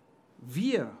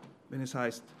 wir, wenn es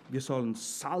heißt, wir sollen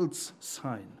Salz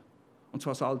sein, und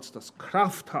zwar Salz, das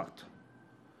Kraft hat,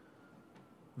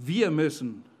 wir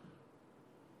müssen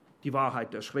die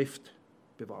Wahrheit der Schrift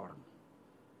bewahren.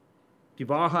 Die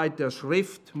Wahrheit der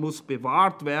Schrift muss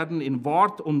bewahrt werden in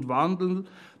Wort und Wandel,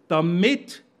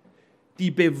 damit die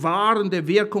bewahrende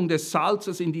Wirkung des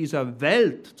Salzes in dieser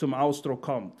Welt zum Ausdruck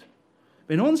kommt.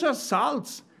 Wenn unser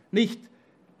Salz nicht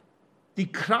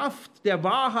die Kraft der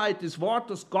Wahrheit des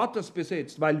Wortes Gottes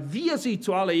besitzt, weil wir sie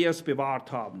zuallererst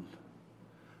bewahrt haben,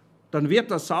 dann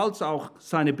wird das Salz auch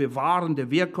seine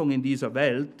bewahrende Wirkung in dieser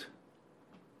Welt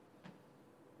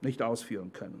nicht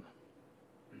ausführen können.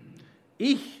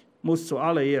 Ich muss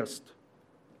zuallererst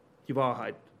die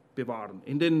Wahrheit bewahren.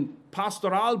 In den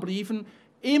Pastoralbriefen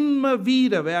immer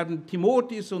wieder werden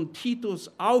Timotheus und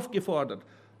Titus aufgefordert,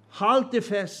 halte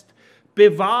fest,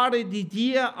 bewahre die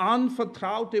dir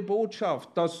anvertraute Botschaft,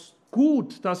 das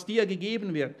Gut, das dir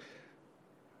gegeben wird.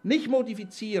 Nicht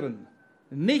modifizieren,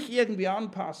 nicht irgendwie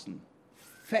anpassen,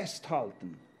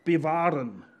 festhalten,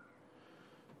 bewahren.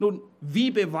 Nun,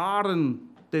 wie bewahren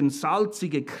denn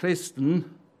salzige Christen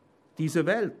diese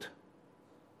Welt?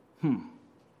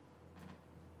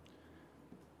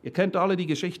 Ihr kennt alle die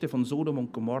Geschichte von Sodom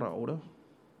und Gomorra, oder?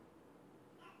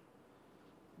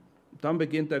 Dann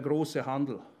beginnt der große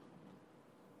Handel.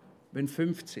 Wenn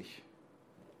 50,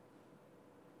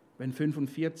 wenn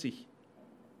 45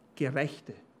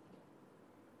 Gerechte,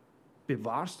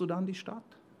 bewahrst du dann die Stadt?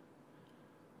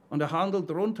 Und der Handel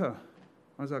drunter,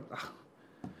 man sagt, ach,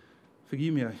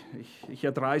 vergib mir, ich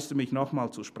erdreiste mich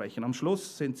nochmal zu sprechen. Am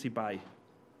Schluss sind sie bei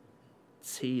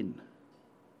 10.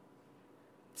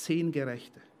 10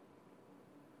 Gerechte.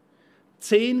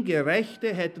 10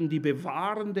 Gerechte hätten die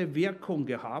bewahrende Wirkung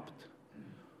gehabt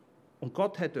und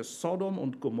Gott hätte Sodom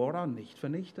und Gomorra nicht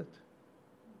vernichtet.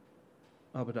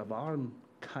 Aber da waren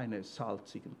keine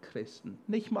salzigen Christen.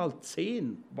 Nicht mal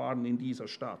 10 waren in dieser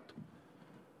Stadt.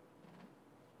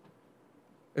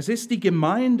 Es ist die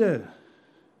Gemeinde,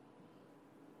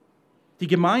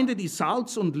 die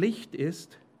Salz und Licht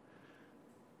ist,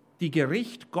 die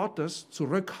Gericht Gottes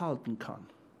zurückhalten kann.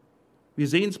 Wir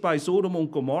sehen es bei Sodom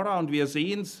und Gomorra und wir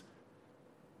sehen es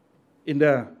in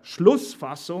der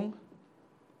Schlussfassung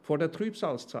vor der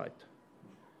Trübsalzeit.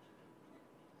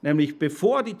 Nämlich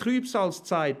bevor die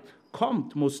Trübsalzeit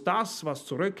kommt, muss das, was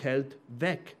zurückhält,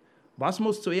 weg. Was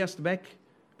muss zuerst weg,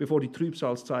 bevor die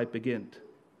Trübsalzeit beginnt?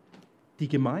 Die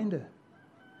Gemeinde.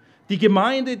 Die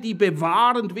Gemeinde, die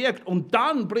bewahrend wirkt. Und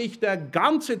dann bricht der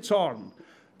ganze Zorn,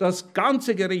 das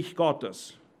ganze Gericht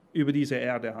Gottes über diese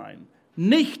Erde ein.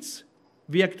 Nichts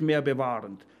wirkt mehr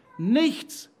bewahrend.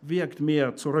 Nichts wirkt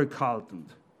mehr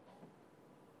zurückhaltend.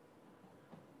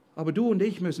 Aber du und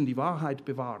ich müssen die Wahrheit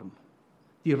bewahren.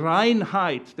 Die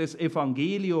Reinheit des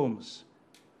Evangeliums.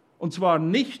 Und zwar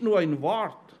nicht nur in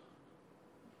Wort,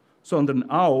 sondern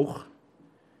auch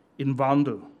in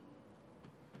Wandel.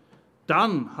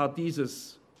 Dann hat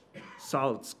dieses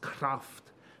Salz Kraft.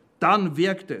 Dann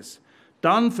wirkt es.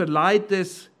 Dann verleiht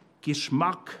es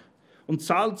Geschmack. Und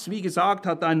Salz, wie gesagt,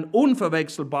 hat einen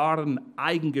unverwechselbaren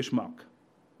Eigengeschmack.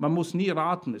 Man muss nie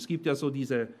raten. Es gibt ja so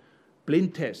diese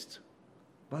Blindtests.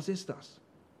 Was ist das?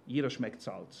 Jeder schmeckt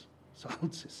Salz.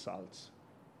 Salz ist Salz.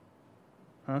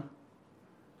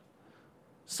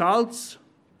 Salz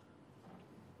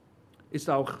ist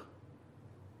auch,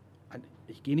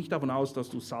 ich gehe nicht davon aus, dass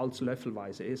du Salz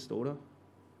löffelweise isst, oder?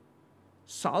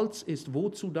 Salz ist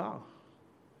wozu da?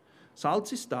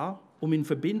 Salz ist da, um in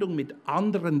Verbindung mit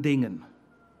anderen Dingen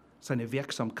seine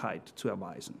Wirksamkeit zu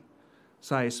erweisen.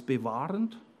 Sei es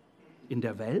bewahrend in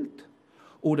der Welt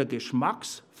oder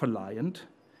geschmacksverleihend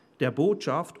der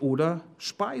Botschaft oder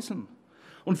Speisen.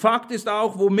 Und Fakt ist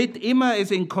auch, womit immer es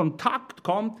in Kontakt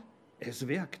kommt, es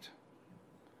wirkt.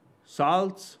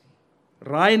 Salz,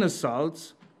 reines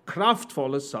Salz,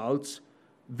 kraftvolles Salz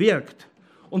wirkt.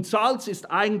 Und Salz ist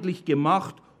eigentlich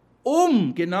gemacht,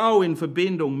 um genau in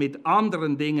Verbindung mit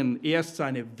anderen Dingen erst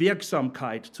seine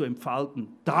Wirksamkeit zu entfalten.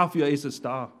 Dafür ist es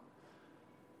da.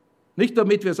 Nicht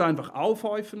damit wir es einfach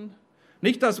aufhäufen,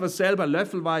 nicht, dass wir es selber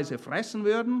löffelweise fressen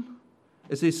würden.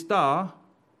 Es ist da,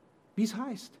 wie es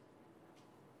heißt.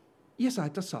 Ihr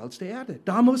seid das Salz der Erde.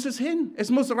 Da muss es hin.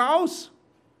 Es muss raus.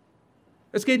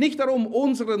 Es geht nicht darum,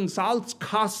 unseren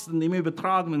Salzkasten im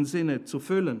übertragenen Sinne zu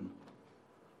füllen.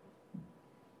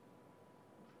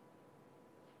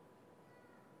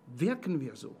 Wirken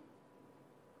wir so?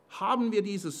 Haben wir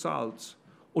dieses Salz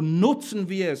und nutzen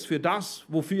wir es für das,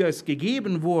 wofür es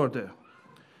gegeben wurde?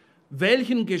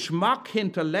 Welchen Geschmack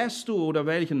hinterlässt du oder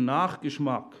welchen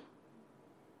Nachgeschmack?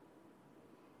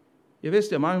 Ihr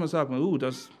wisst ja, manchmal sagt man,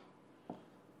 das ist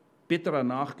bitterer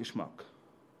Nachgeschmack.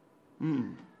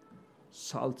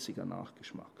 Salziger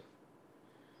Nachgeschmack.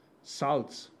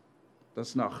 Salz,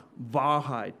 das nach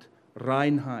Wahrheit,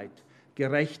 Reinheit,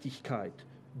 Gerechtigkeit,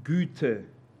 Güte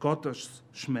Gottes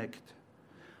schmeckt.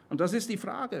 Und das ist die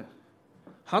Frage.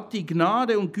 Hat die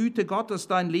Gnade und Güte Gottes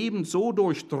dein Leben so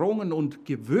durchdrungen und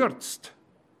gewürzt,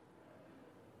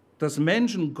 dass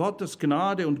Menschen Gottes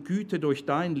Gnade und Güte durch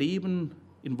dein Leben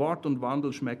in Wort und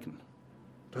Wandel schmecken?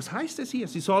 Das heißt es hier,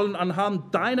 sie sollen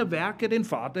anhand deiner Werke den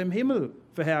Vater im Himmel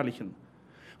verherrlichen.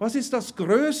 Was ist das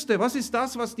Größte? Was ist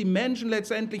das, was die Menschen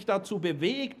letztendlich dazu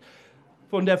bewegt,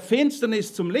 von der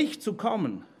Finsternis zum Licht zu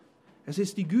kommen? Es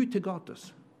ist die Güte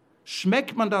Gottes.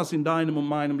 Schmeckt man das in deinem und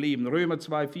meinem Leben? Römer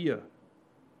 2,4.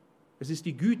 Es ist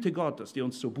die Güte Gottes, die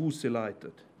uns zur Buße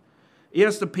leitet.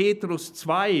 1. Petrus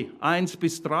 2,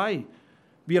 1-3.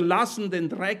 Wir lassen den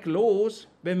Dreck los,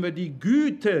 wenn wir die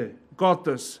Güte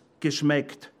Gottes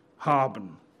geschmeckt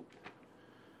haben.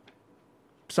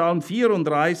 Psalm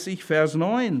 34, Vers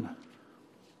 9.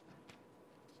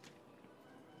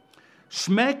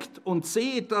 Schmeckt und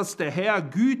seht, dass der Herr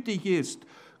gütig ist.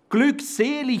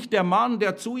 Glückselig der Mann,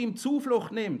 der zu ihm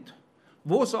Zuflucht nimmt.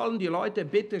 Wo sollen die Leute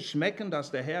bitte schmecken,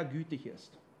 dass der Herr gütig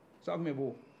ist? Sag mir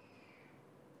wo.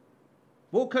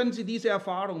 Wo können sie diese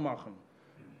Erfahrung machen?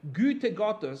 Güte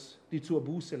Gottes, die zur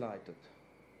Buße leitet.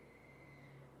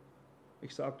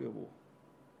 Ich sage dir wo.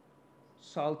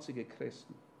 Salzige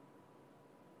Christen.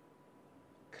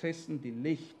 Christen, die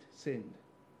Licht sind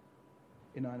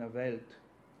in einer Welt,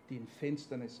 die in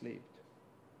Finsternis lebt.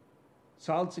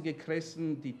 Salzige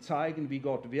Christen, die zeigen, wie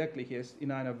Gott wirklich ist,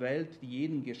 in einer Welt, die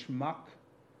jeden Geschmack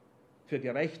für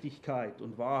Gerechtigkeit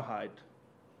und Wahrheit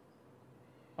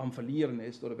am Verlieren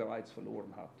ist oder bereits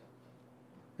verloren hat.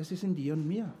 Es ist in dir und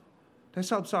mir.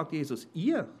 Deshalb sagt Jesus,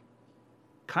 ihr,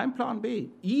 kein Plan B,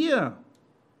 ihr,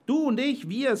 du und ich,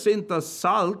 wir sind das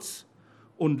Salz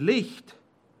und Licht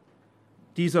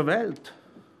dieser Welt.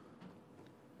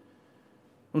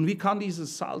 Und wie kann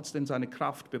dieses Salz denn seine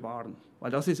Kraft bewahren?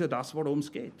 Weil das ist ja das, worum es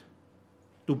geht.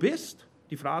 Du bist,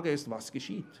 die Frage ist, was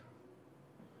geschieht?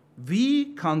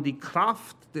 Wie kann die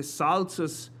Kraft des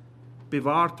Salzes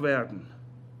bewahrt werden?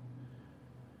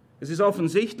 Es ist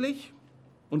offensichtlich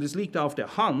und es liegt auf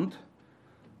der Hand,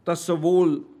 dass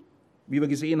sowohl, wie wir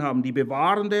gesehen haben, die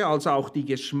bewahrende als auch die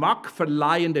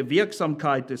geschmackverleihende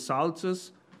Wirksamkeit des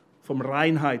Salzes vom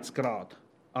Reinheitsgrad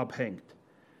abhängt.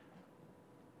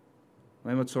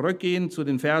 Wenn wir zurückgehen zu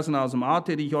den Versen aus dem AT,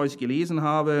 die ich euch gelesen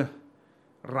habe,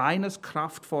 reines,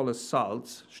 kraftvolles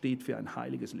Salz steht für ein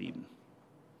heiliges Leben.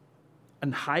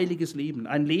 Ein heiliges Leben,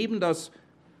 ein Leben, das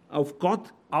auf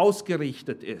Gott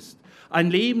ausgerichtet ist. Ein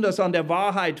Leben, das an der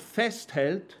Wahrheit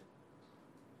festhält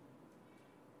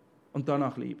und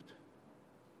danach lebt.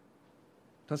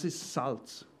 Das ist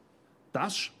Salz.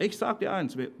 Ich sage dir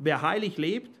eins, wer heilig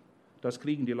lebt, das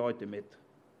kriegen die Leute mit.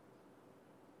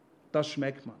 Das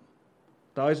schmeckt man.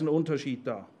 Da ist ein Unterschied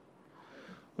da.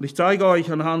 Und ich zeige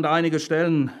euch anhand einiger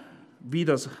Stellen, wie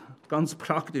das ganz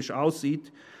praktisch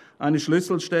aussieht. Eine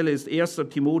Schlüsselstelle ist 1.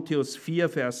 Timotheus 4,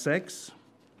 Vers 6.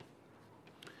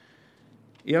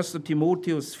 1.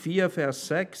 Timotheus 4, Vers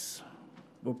 6,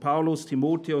 wo Paulus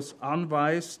Timotheus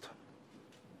anweist,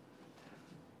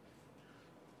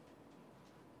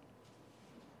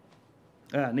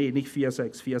 nicht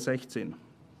 4,6, 4,16.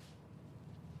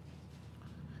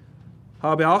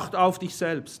 Habe Acht auf dich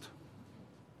selbst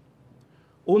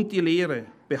und die Lehre,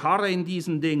 beharre in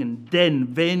diesen Dingen,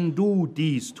 denn wenn du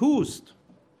dies tust,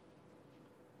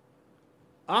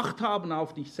 Acht haben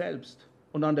auf dich selbst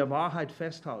und an der Wahrheit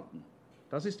festhalten.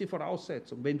 Das ist die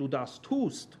Voraussetzung. Wenn du das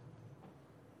tust,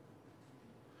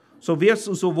 so wirst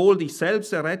du sowohl dich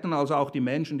selbst erretten, als auch die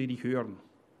Menschen, die dich hören.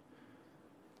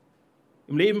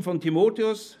 Im Leben von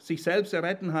Timotheus, sich selbst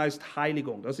erretten heißt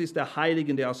Heiligung. Das ist der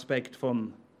heiligende Aspekt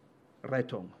von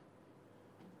Rettung.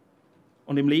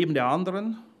 Und im Leben der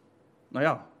anderen,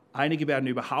 einige werden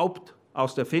überhaupt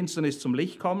aus der Finsternis zum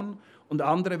Licht kommen und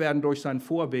andere werden durch sein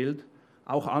Vorbild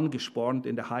auch angespornt,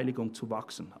 in der Heiligung zu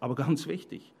wachsen. Aber ganz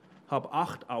wichtig, hab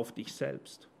Acht auf dich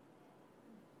selbst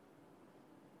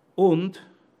und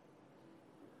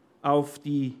auf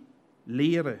die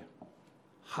Lehre.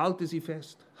 Halte sie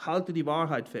fest, halte die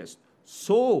Wahrheit fest.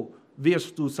 So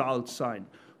wirst du Salz sein.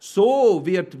 So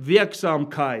wird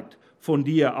Wirksamkeit von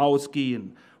dir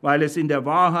ausgehen, weil es in der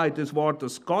Wahrheit des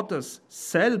Wortes Gottes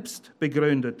selbst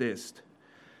begründet ist.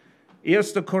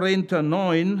 1. Korinther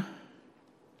 9,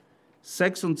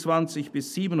 26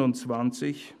 bis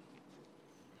 27.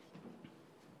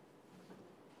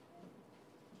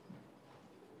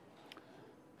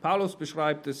 Paulus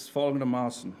beschreibt es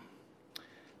folgendermaßen.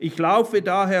 Ich laufe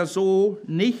daher so,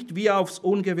 nicht wie aufs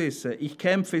Ungewisse. Ich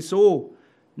kämpfe so,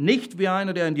 nicht wie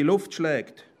einer, der in die Luft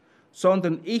schlägt,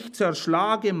 sondern ich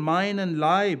zerschlage meinen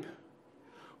Leib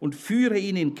und führe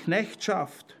ihn in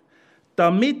Knechtschaft,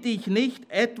 damit ich nicht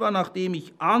etwa, nachdem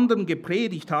ich anderen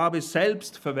gepredigt habe,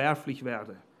 selbst verwerflich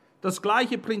werde. Das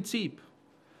gleiche Prinzip.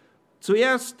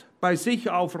 Zuerst bei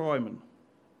sich aufräumen.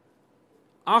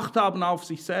 Acht haben auf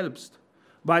sich selbst,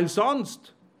 weil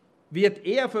sonst wird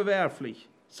er verwerflich.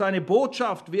 Seine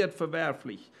Botschaft wird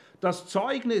verwerflich. Das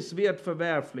Zeugnis wird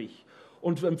verwerflich.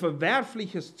 Und ein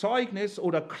verwerfliches Zeugnis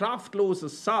oder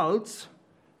kraftloses Salz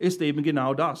ist eben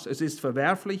genau das. Es ist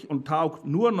verwerflich und taugt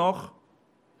nur noch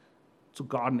zu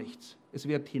gar nichts. Es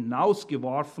wird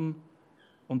hinausgeworfen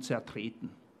und zertreten.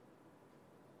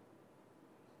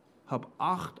 Hab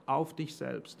Acht auf dich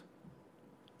selbst.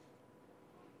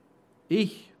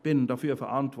 Ich bin dafür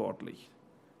verantwortlich,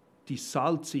 die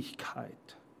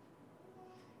Salzigkeit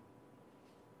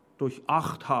durch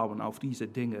Acht haben auf diese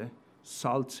Dinge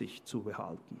salzig zu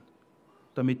behalten,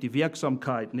 damit die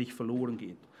Wirksamkeit nicht verloren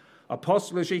geht.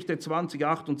 Apostelgeschichte 20,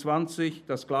 28,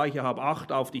 das Gleiche, hab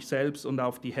Acht auf dich selbst und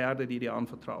auf die Herde, die dir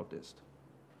anvertraut ist.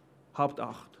 Habt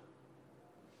Acht.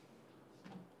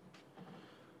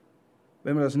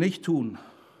 Wenn wir das nicht tun,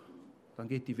 dann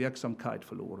geht die Wirksamkeit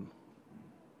verloren.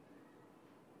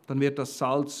 Dann wird das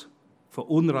Salz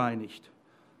verunreinigt.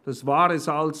 Das wahre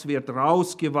Salz wird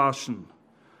rausgewaschen.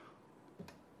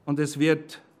 Und es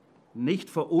wird nicht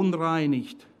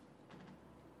verunreinigt,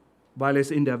 weil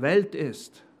es in der Welt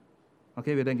ist.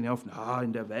 Okay, wir denken ja oft,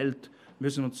 in der Welt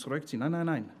müssen wir uns zurückziehen. Nein, nein,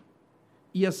 nein.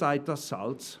 Ihr seid das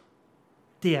Salz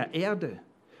der Erde.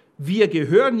 Wir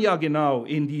gehören ja genau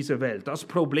in diese Welt. Das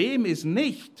Problem ist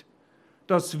nicht,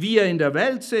 dass wir in der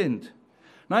Welt sind.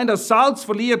 Nein, das Salz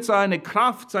verliert seine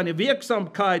Kraft, seine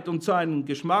Wirksamkeit und seinen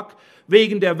Geschmack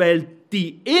wegen der Welt,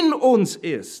 die in uns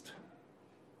ist.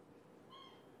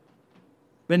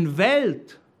 Wenn die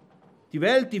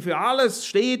Welt, die für alles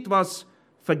steht, was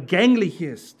vergänglich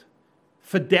ist,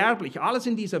 verderblich, alles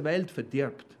in dieser Welt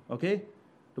verdirbt, okay?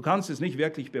 Du kannst es nicht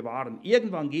wirklich bewahren.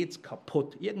 Irgendwann geht es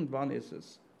kaputt, irgendwann ist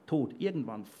es tot,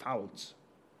 irgendwann fault's.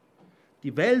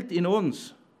 Die Welt in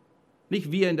uns,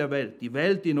 nicht wir in der Welt, die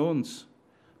Welt in uns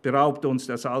beraubt uns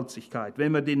der Salzigkeit.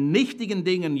 Wenn wir den nichtigen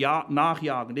Dingen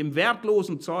nachjagen, dem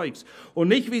wertlosen Zeugs und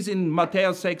nicht, wie es in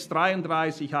Matthäus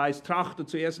 6,33 heißt, trachte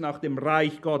zuerst nach dem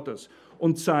Reich Gottes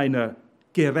und seiner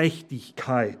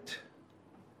Gerechtigkeit.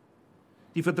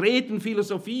 Die verdrehten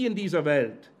Philosophien dieser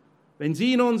Welt, wenn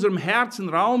sie in unserem Herzen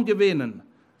Raum gewinnen,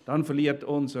 dann verliert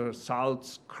unser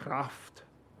Salz Kraft.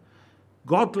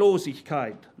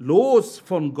 Gottlosigkeit, los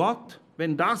von Gott,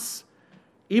 wenn das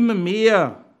immer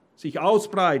mehr sich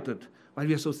ausbreitet, weil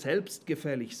wir so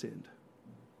selbstgefällig sind,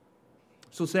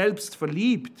 so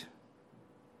selbstverliebt,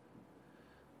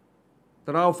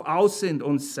 darauf aus sind,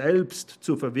 uns selbst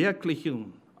zu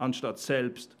verwirklichen, anstatt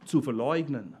selbst zu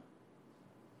verleugnen.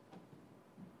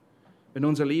 Wenn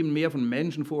unser Leben mehr von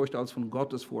Menschenfurcht als von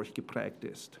Gottesfurcht geprägt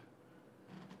ist,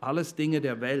 alles Dinge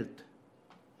der Welt,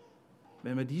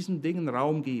 wenn wir diesen Dingen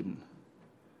Raum geben,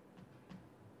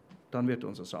 dann wird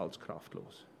unser Salz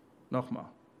kraftlos. Nochmal,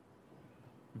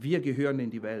 wir gehören in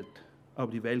die Welt, aber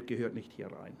die Welt gehört nicht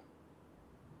hier rein.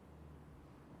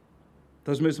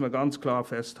 Das müssen wir ganz klar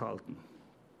festhalten.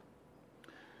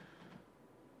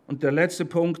 Und der letzte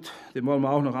Punkt, den wollen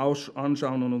wir auch noch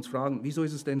anschauen und uns fragen, wieso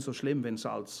ist es denn so schlimm, wenn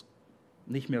Salz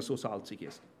nicht mehr so salzig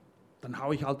ist? Dann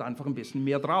haue ich halt einfach ein bisschen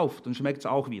mehr drauf, dann schmeckt es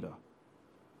auch wieder.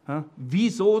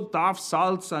 Wieso darf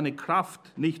Salz seine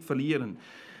Kraft nicht verlieren?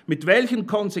 Mit welchen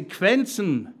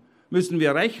Konsequenzen müssen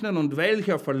wir rechnen und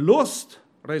welcher Verlust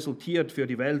resultiert für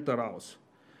die Welt daraus?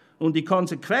 Und die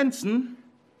Konsequenzen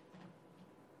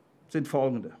sind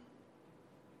folgende.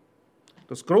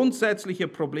 Das grundsätzliche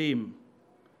Problem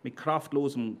mit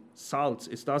kraftlosem Salz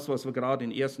ist das, was wir gerade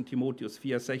in 1. Timotheus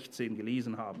 4,16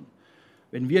 gelesen haben.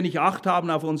 Wenn wir nicht Acht haben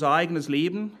auf unser eigenes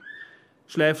Leben,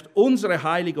 schläft unsere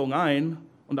Heiligung ein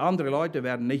und andere Leute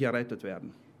werden nicht errettet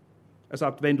werden. Er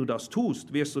sagt, wenn du das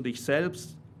tust, wirst du dich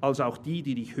selbst als auch die,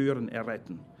 die dich hören,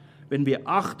 erretten. Wenn wir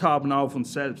Acht haben auf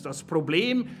uns selbst. Das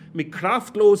Problem mit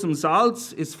kraftlosem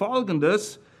Salz ist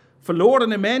folgendes: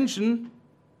 Verlorene Menschen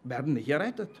werden nicht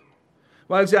errettet,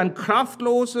 weil sie ein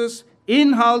kraftloses,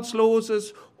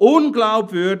 inhaltsloses,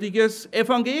 unglaubwürdiges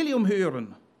Evangelium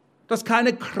hören, das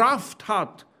keine Kraft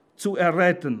hat zu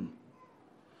erretten.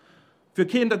 Für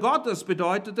Kinder Gottes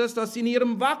bedeutet es, dass sie in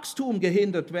ihrem Wachstum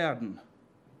gehindert werden.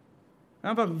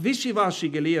 Einfach wischiwaschi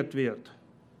gelehrt wird.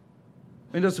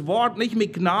 Wenn das Wort nicht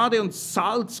mit Gnade und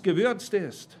Salz gewürzt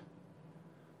ist,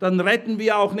 dann retten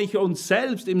wir auch nicht uns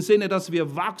selbst im Sinne, dass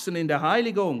wir wachsen in der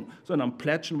Heiligung, sondern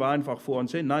plätschern wir einfach vor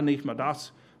uns hin. Nein, nicht mal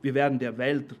das. Wir werden der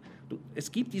Welt.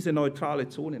 Es gibt diese neutrale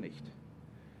Zone nicht.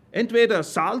 Entweder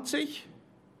salzig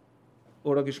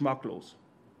oder geschmacklos.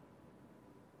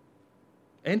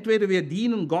 Entweder wir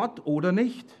dienen Gott oder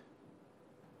nicht.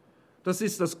 Das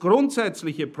ist das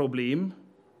grundsätzliche Problem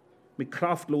mit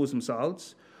kraftlosem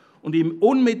Salz. Und im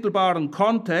unmittelbaren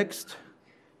Kontext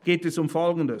geht es um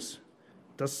Folgendes.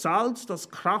 Das Salz,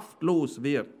 das kraftlos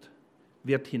wird,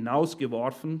 wird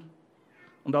hinausgeworfen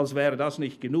und als wäre das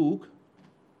nicht genug,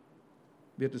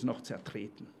 wird es noch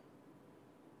zertreten.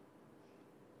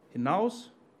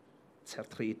 Hinaus,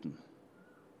 zertreten.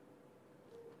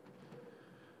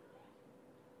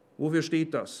 Wofür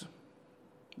steht das?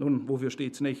 Nun, wofür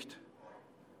steht es nicht?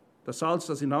 Das Salz,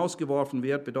 das hinausgeworfen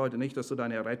wird, bedeutet nicht, dass du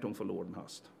deine Errettung verloren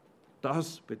hast.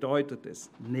 Das bedeutet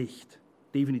es nicht,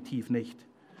 definitiv nicht.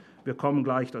 Wir kommen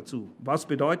gleich dazu. Was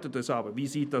bedeutet es aber? Wie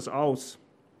sieht das aus?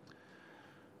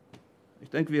 Ich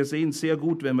denke, wir sehen es sehr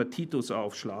gut, wenn wir Titus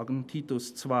aufschlagen,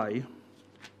 Titus 2.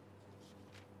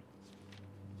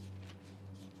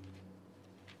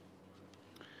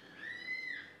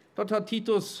 Dort hat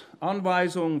Titus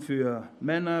Anweisungen für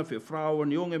Männer, für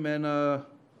Frauen, junge Männer,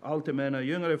 alte Männer,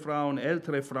 jüngere Frauen,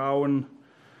 ältere Frauen.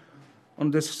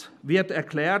 Und es wird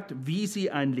erklärt, wie sie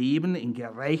ein Leben in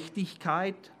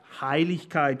Gerechtigkeit,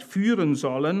 Heiligkeit führen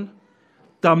sollen,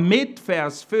 damit,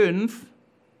 Vers 5,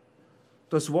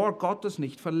 das Wort Gottes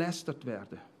nicht verlästert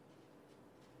werde.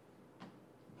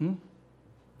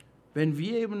 Wenn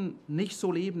wir eben nicht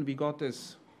so leben, wie Gott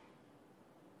es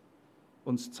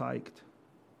uns zeigt,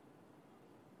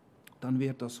 dann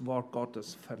wird das Wort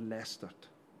Gottes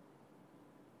verlästert.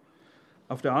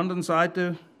 Auf der anderen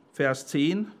Seite, Vers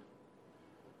 10,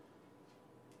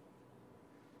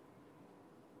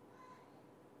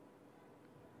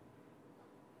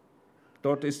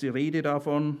 dort ist die Rede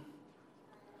davon,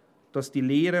 dass die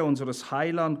Lehre unseres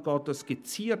Heiland Gottes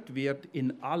geziert wird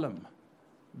in allem,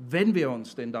 wenn wir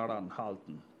uns denn daran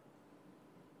halten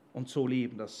und so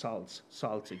leben, dass Salz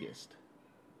salzig ist.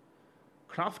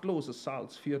 Kraftloses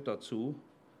Salz führt dazu,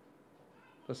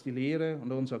 dass die Lehre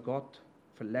und unser Gott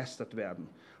verlästert werden.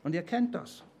 Und ihr kennt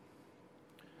das.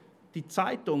 Die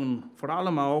Zeitungen, vor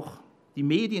allem auch die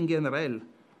Medien generell,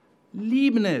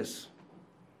 lieben es,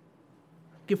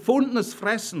 gefundenes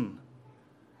Fressen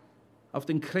auf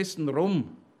den Christen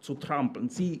rumzutrampeln,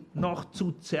 sie noch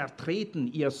zu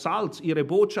zertreten, ihr Salz, ihre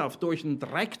Botschaft durch den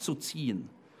Dreck zu ziehen,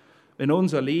 wenn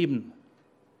unser Leben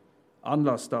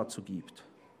Anlass dazu gibt,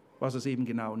 was es eben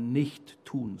genau nicht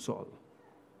tun soll.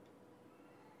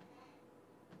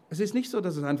 Es ist nicht so,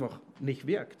 dass es einfach nicht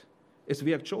wirkt. Es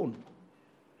wirkt schon.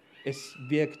 Es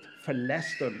wirkt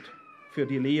verlästernd für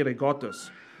die Lehre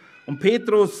Gottes. Und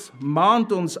Petrus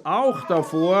mahnt uns auch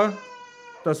davor,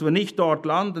 dass wir nicht dort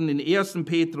landen. In 1.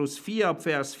 Petrus 4, ab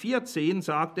Vers 14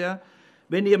 sagt er,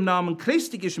 wenn ihr im Namen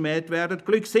Christi geschmäht werdet,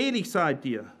 glückselig seid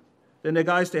ihr, denn der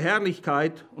Geist der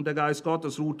Herrlichkeit und der Geist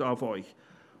Gottes ruht auf euch.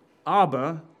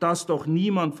 Aber dass doch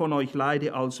niemand von euch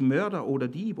leide als Mörder oder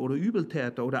Dieb oder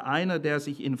Übeltäter oder einer, der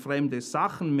sich in fremde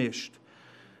Sachen mischt.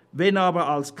 Wenn aber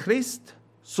als Christ,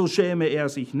 so schäme er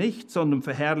sich nicht, sondern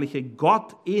verherrliche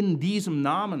Gott in diesem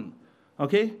Namen.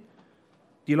 Okay?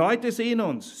 Die Leute sehen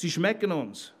uns, sie schmecken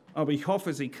uns, aber ich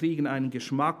hoffe, sie kriegen einen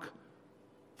Geschmack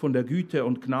von der Güte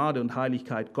und Gnade und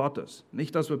Heiligkeit Gottes.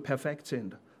 Nicht, dass wir perfekt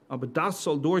sind, aber das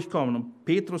soll durchkommen. Und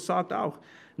Petrus sagt auch,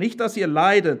 nicht, dass ihr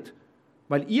leidet,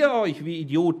 weil ihr euch wie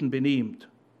Idioten benehmt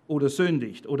oder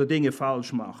sündigt oder Dinge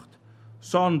falsch macht,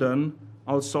 sondern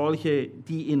als solche,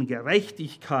 die in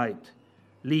Gerechtigkeit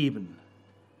leben.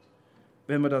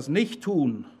 Wenn wir das nicht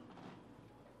tun,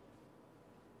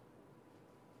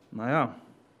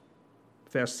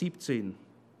 Vers 17.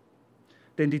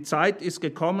 Denn die Zeit ist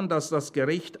gekommen, dass das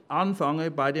Gericht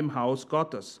anfange bei dem Haus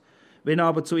Gottes. Wenn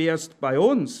aber zuerst bei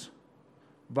uns,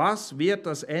 was wird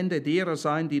das Ende derer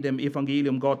sein, die dem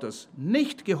Evangelium Gottes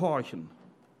nicht gehorchen?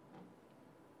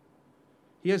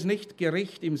 Hier ist nicht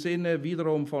Gericht im Sinne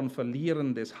wiederum von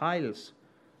Verlieren des Heils,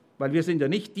 weil wir sind ja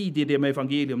nicht die, die dem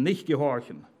Evangelium nicht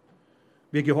gehorchen.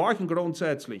 Wir gehorchen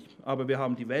grundsätzlich, aber wir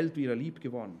haben die Welt wieder lieb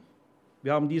gewonnen.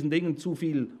 Wir haben diesen Dingen zu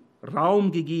viel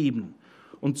Raum gegeben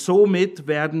und somit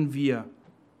werden wir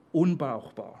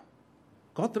unbrauchbar.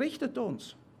 Gott richtet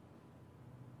uns.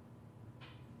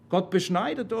 Gott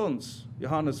beschneidet uns,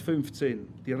 Johannes 15,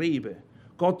 die Rebe.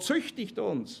 Gott züchtigt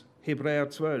uns, Hebräer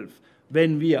 12,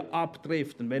 wenn wir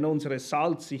abdriften, wenn unsere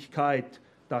Salzigkeit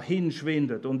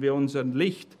dahinschwindet und wir unser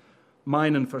Licht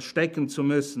meinen verstecken zu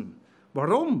müssen.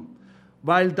 Warum?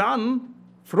 Weil dann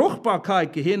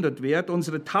Fruchtbarkeit gehindert wird,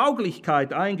 unsere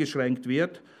Tauglichkeit eingeschränkt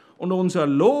wird und unser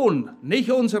Lohn, nicht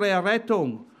unsere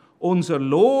Errettung, unser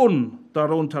Lohn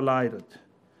darunter leidet.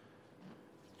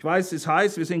 Ich weiß, es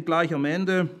heißt, wir sind gleich am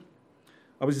Ende,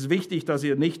 aber es ist wichtig, dass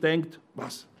ihr nicht denkt,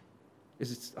 was,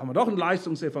 haben wir doch ein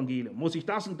Leistungsevangelium, muss ich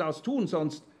das und das tun,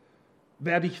 sonst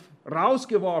werde ich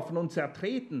rausgeworfen und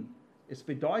zertreten. Es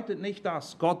bedeutet nicht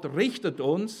das. Gott richtet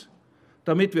uns,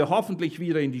 damit wir hoffentlich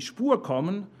wieder in die Spur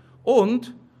kommen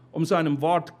und um seinem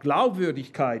Wort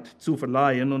Glaubwürdigkeit zu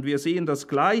verleihen. Und wir sehen das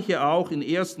Gleiche auch in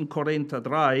 1. Korinther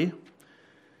 3.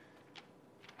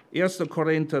 1.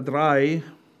 Korinther 3,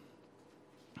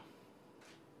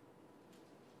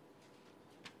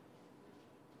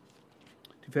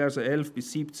 die Verse 11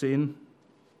 bis 17.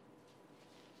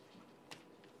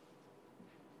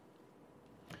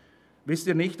 Wisst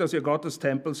ihr nicht, dass ihr Gottes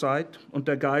Tempel seid und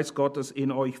der Geist Gottes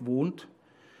in euch wohnt?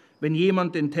 Wenn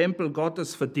jemand den Tempel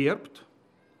Gottes verdirbt,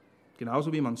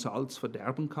 genauso wie man Salz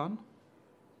verderben kann,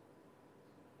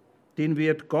 den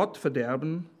wird Gott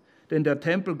verderben, denn der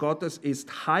Tempel Gottes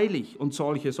ist heilig und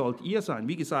solche sollt ihr sein.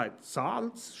 Wie gesagt,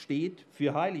 Salz steht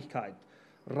für Heiligkeit,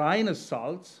 reines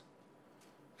Salz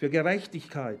für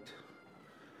Gerechtigkeit.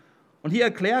 Und hier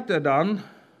erklärt er dann,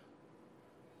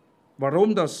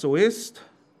 warum das so ist.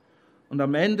 Und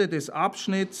am Ende des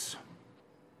Abschnitts,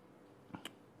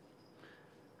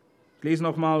 ich lese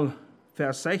nochmal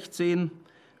Vers 16,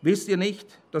 wisst ihr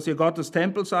nicht, dass ihr Gottes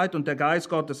Tempel seid und der Geist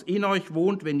Gottes in euch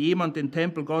wohnt? Wenn jemand den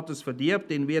Tempel Gottes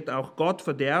verdirbt, den wird auch Gott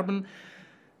verderben.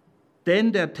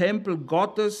 Denn der Tempel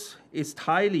Gottes ist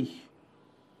heilig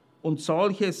und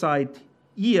solche seid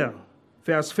ihr.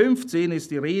 Vers 15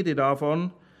 ist die Rede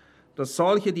davon, dass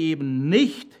solche, die eben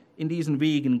nicht in diesen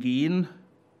Wegen gehen,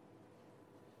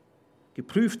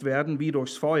 geprüft werden wie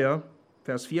durchs Feuer.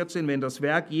 Vers 14, wenn das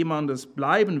Werk jemandes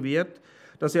bleiben wird,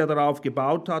 das er darauf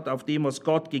gebaut hat, auf dem, was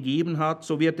Gott gegeben hat,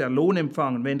 so wird er Lohn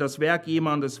empfangen. Wenn das Werk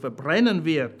jemandes verbrennen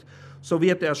wird, so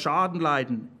wird er Schaden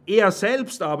leiden. Er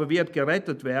selbst aber wird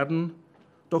gerettet werden,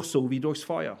 doch so wie durchs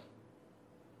Feuer.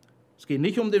 Es geht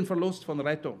nicht um den Verlust von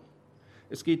Rettung,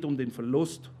 es geht um den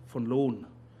Verlust von Lohn.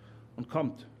 Und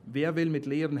kommt, wer will mit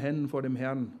leeren Händen vor dem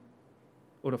Herrn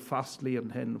oder fast leeren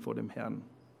Händen vor dem Herrn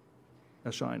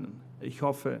erscheinen. Ich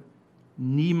hoffe,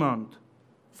 niemand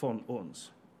von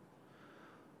uns.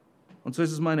 Und so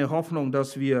ist es meine Hoffnung,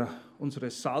 dass wir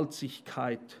unsere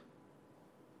Salzigkeit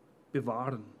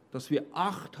bewahren, dass wir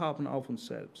Acht haben auf uns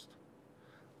selbst,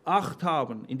 Acht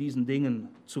haben, in diesen Dingen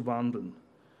zu wandeln.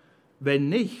 Wenn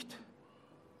nicht,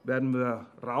 werden wir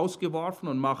rausgeworfen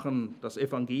und machen das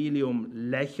Evangelium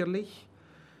lächerlich.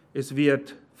 Es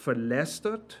wird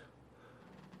verlästert.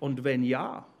 Und wenn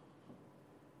ja,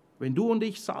 wenn du und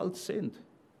ich Salz sind,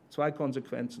 2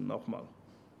 Konsequenzen nochmal.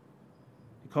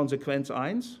 Die Konsequenz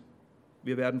 1,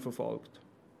 wir werden verfolgt.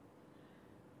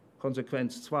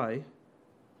 Konsequenz 2,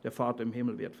 der Vater im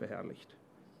Himmel wird verherrlicht,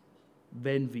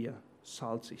 wenn wir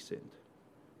salzig sind.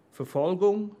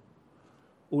 Verfolgung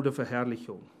oder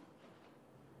Verherrlichung.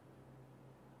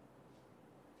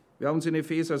 Wir haben uns in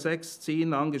Epheser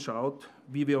 6,10 angeschaut,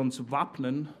 wie wir uns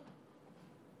wappnen,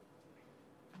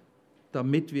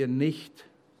 damit wir nicht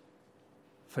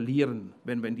verlieren,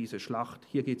 wenn wir in diese Schlacht,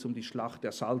 hier geht es um die Schlacht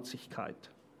der Salzigkeit,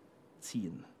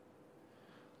 ziehen.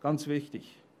 Ganz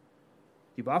wichtig,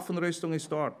 die Waffenrüstung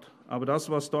ist dort, aber das,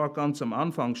 was dort ganz am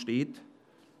Anfang steht,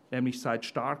 nämlich seid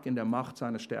stark in der Macht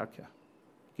seiner Stärke,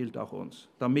 gilt auch uns.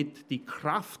 Damit die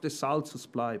Kraft des Salzes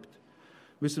bleibt,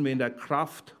 müssen wir in der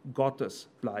Kraft Gottes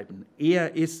bleiben.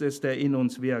 Er ist es, der in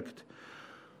uns wirkt.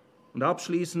 Und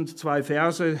abschließend 2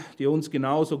 Verse, die uns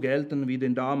genauso gelten wie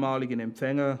den damaligen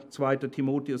Empfänger, 2.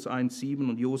 Timotheus 1,7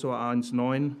 und Josua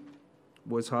 1,9,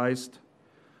 wo es heißt,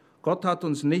 Gott hat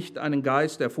uns nicht einen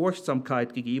Geist der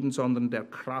Furchtsamkeit gegeben, sondern der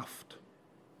Kraft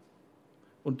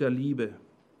und der Liebe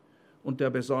und der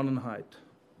Besonnenheit.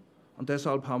 Und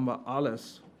deshalb haben wir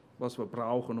alles, was wir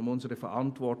brauchen, um unsere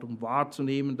Verantwortung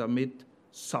wahrzunehmen, damit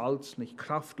Salz nicht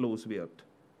kraftlos wird.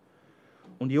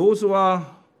 Und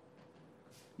Josua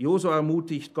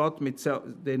ermutigt Gott mit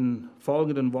den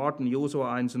folgenden Worten,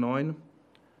 Josua 1,9,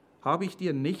 habe ich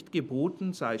dir nicht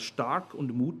geboten, sei stark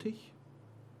und mutig?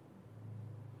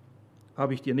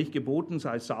 Habe ich dir nicht geboten,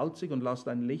 sei salzig und lass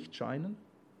dein Licht scheinen?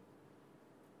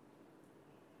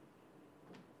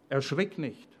 Erschrick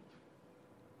nicht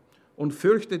und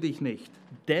fürchte dich nicht,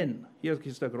 denn, hier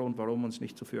ist der Grund, warum wir uns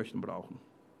nicht zu fürchten brauchen,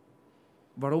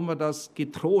 warum wir das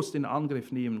getrost in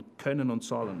Angriff nehmen können und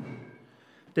sollen.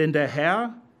 Denn der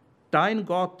Herr, dein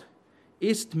Gott,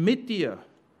 ist mit dir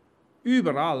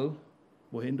überall,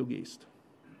 wohin du gehst.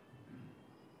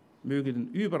 Möge denn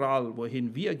überall,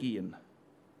 wohin wir gehen,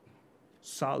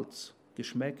 Salz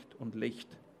geschmeckt und Licht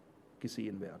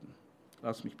gesehen werden.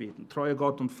 Lass mich beten. Treuer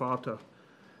Gott und Vater,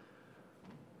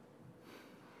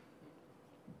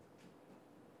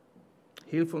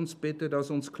 hilf uns bitte, dass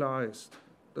uns klar ist,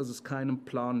 dass es keinen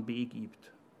Plan B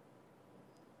gibt.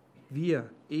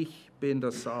 Ich bin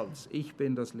das Salz, ich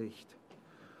bin das Licht.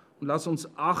 Und lass uns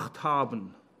Acht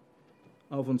haben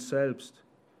auf uns selbst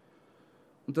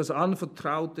und das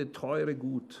anvertraute, teure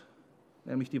Gut,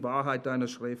 nämlich die Wahrheit deiner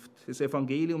Schrift, des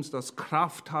Evangeliums, das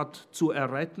Kraft hat zu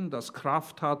erretten, das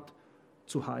Kraft hat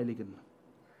zu heiligen.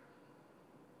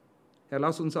 Herr,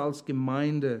 lass uns als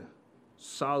Gemeinde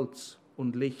Salz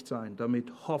und Licht sein,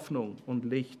 damit Hoffnung und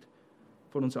Licht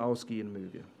von uns ausgehen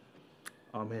möge.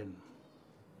 Amen.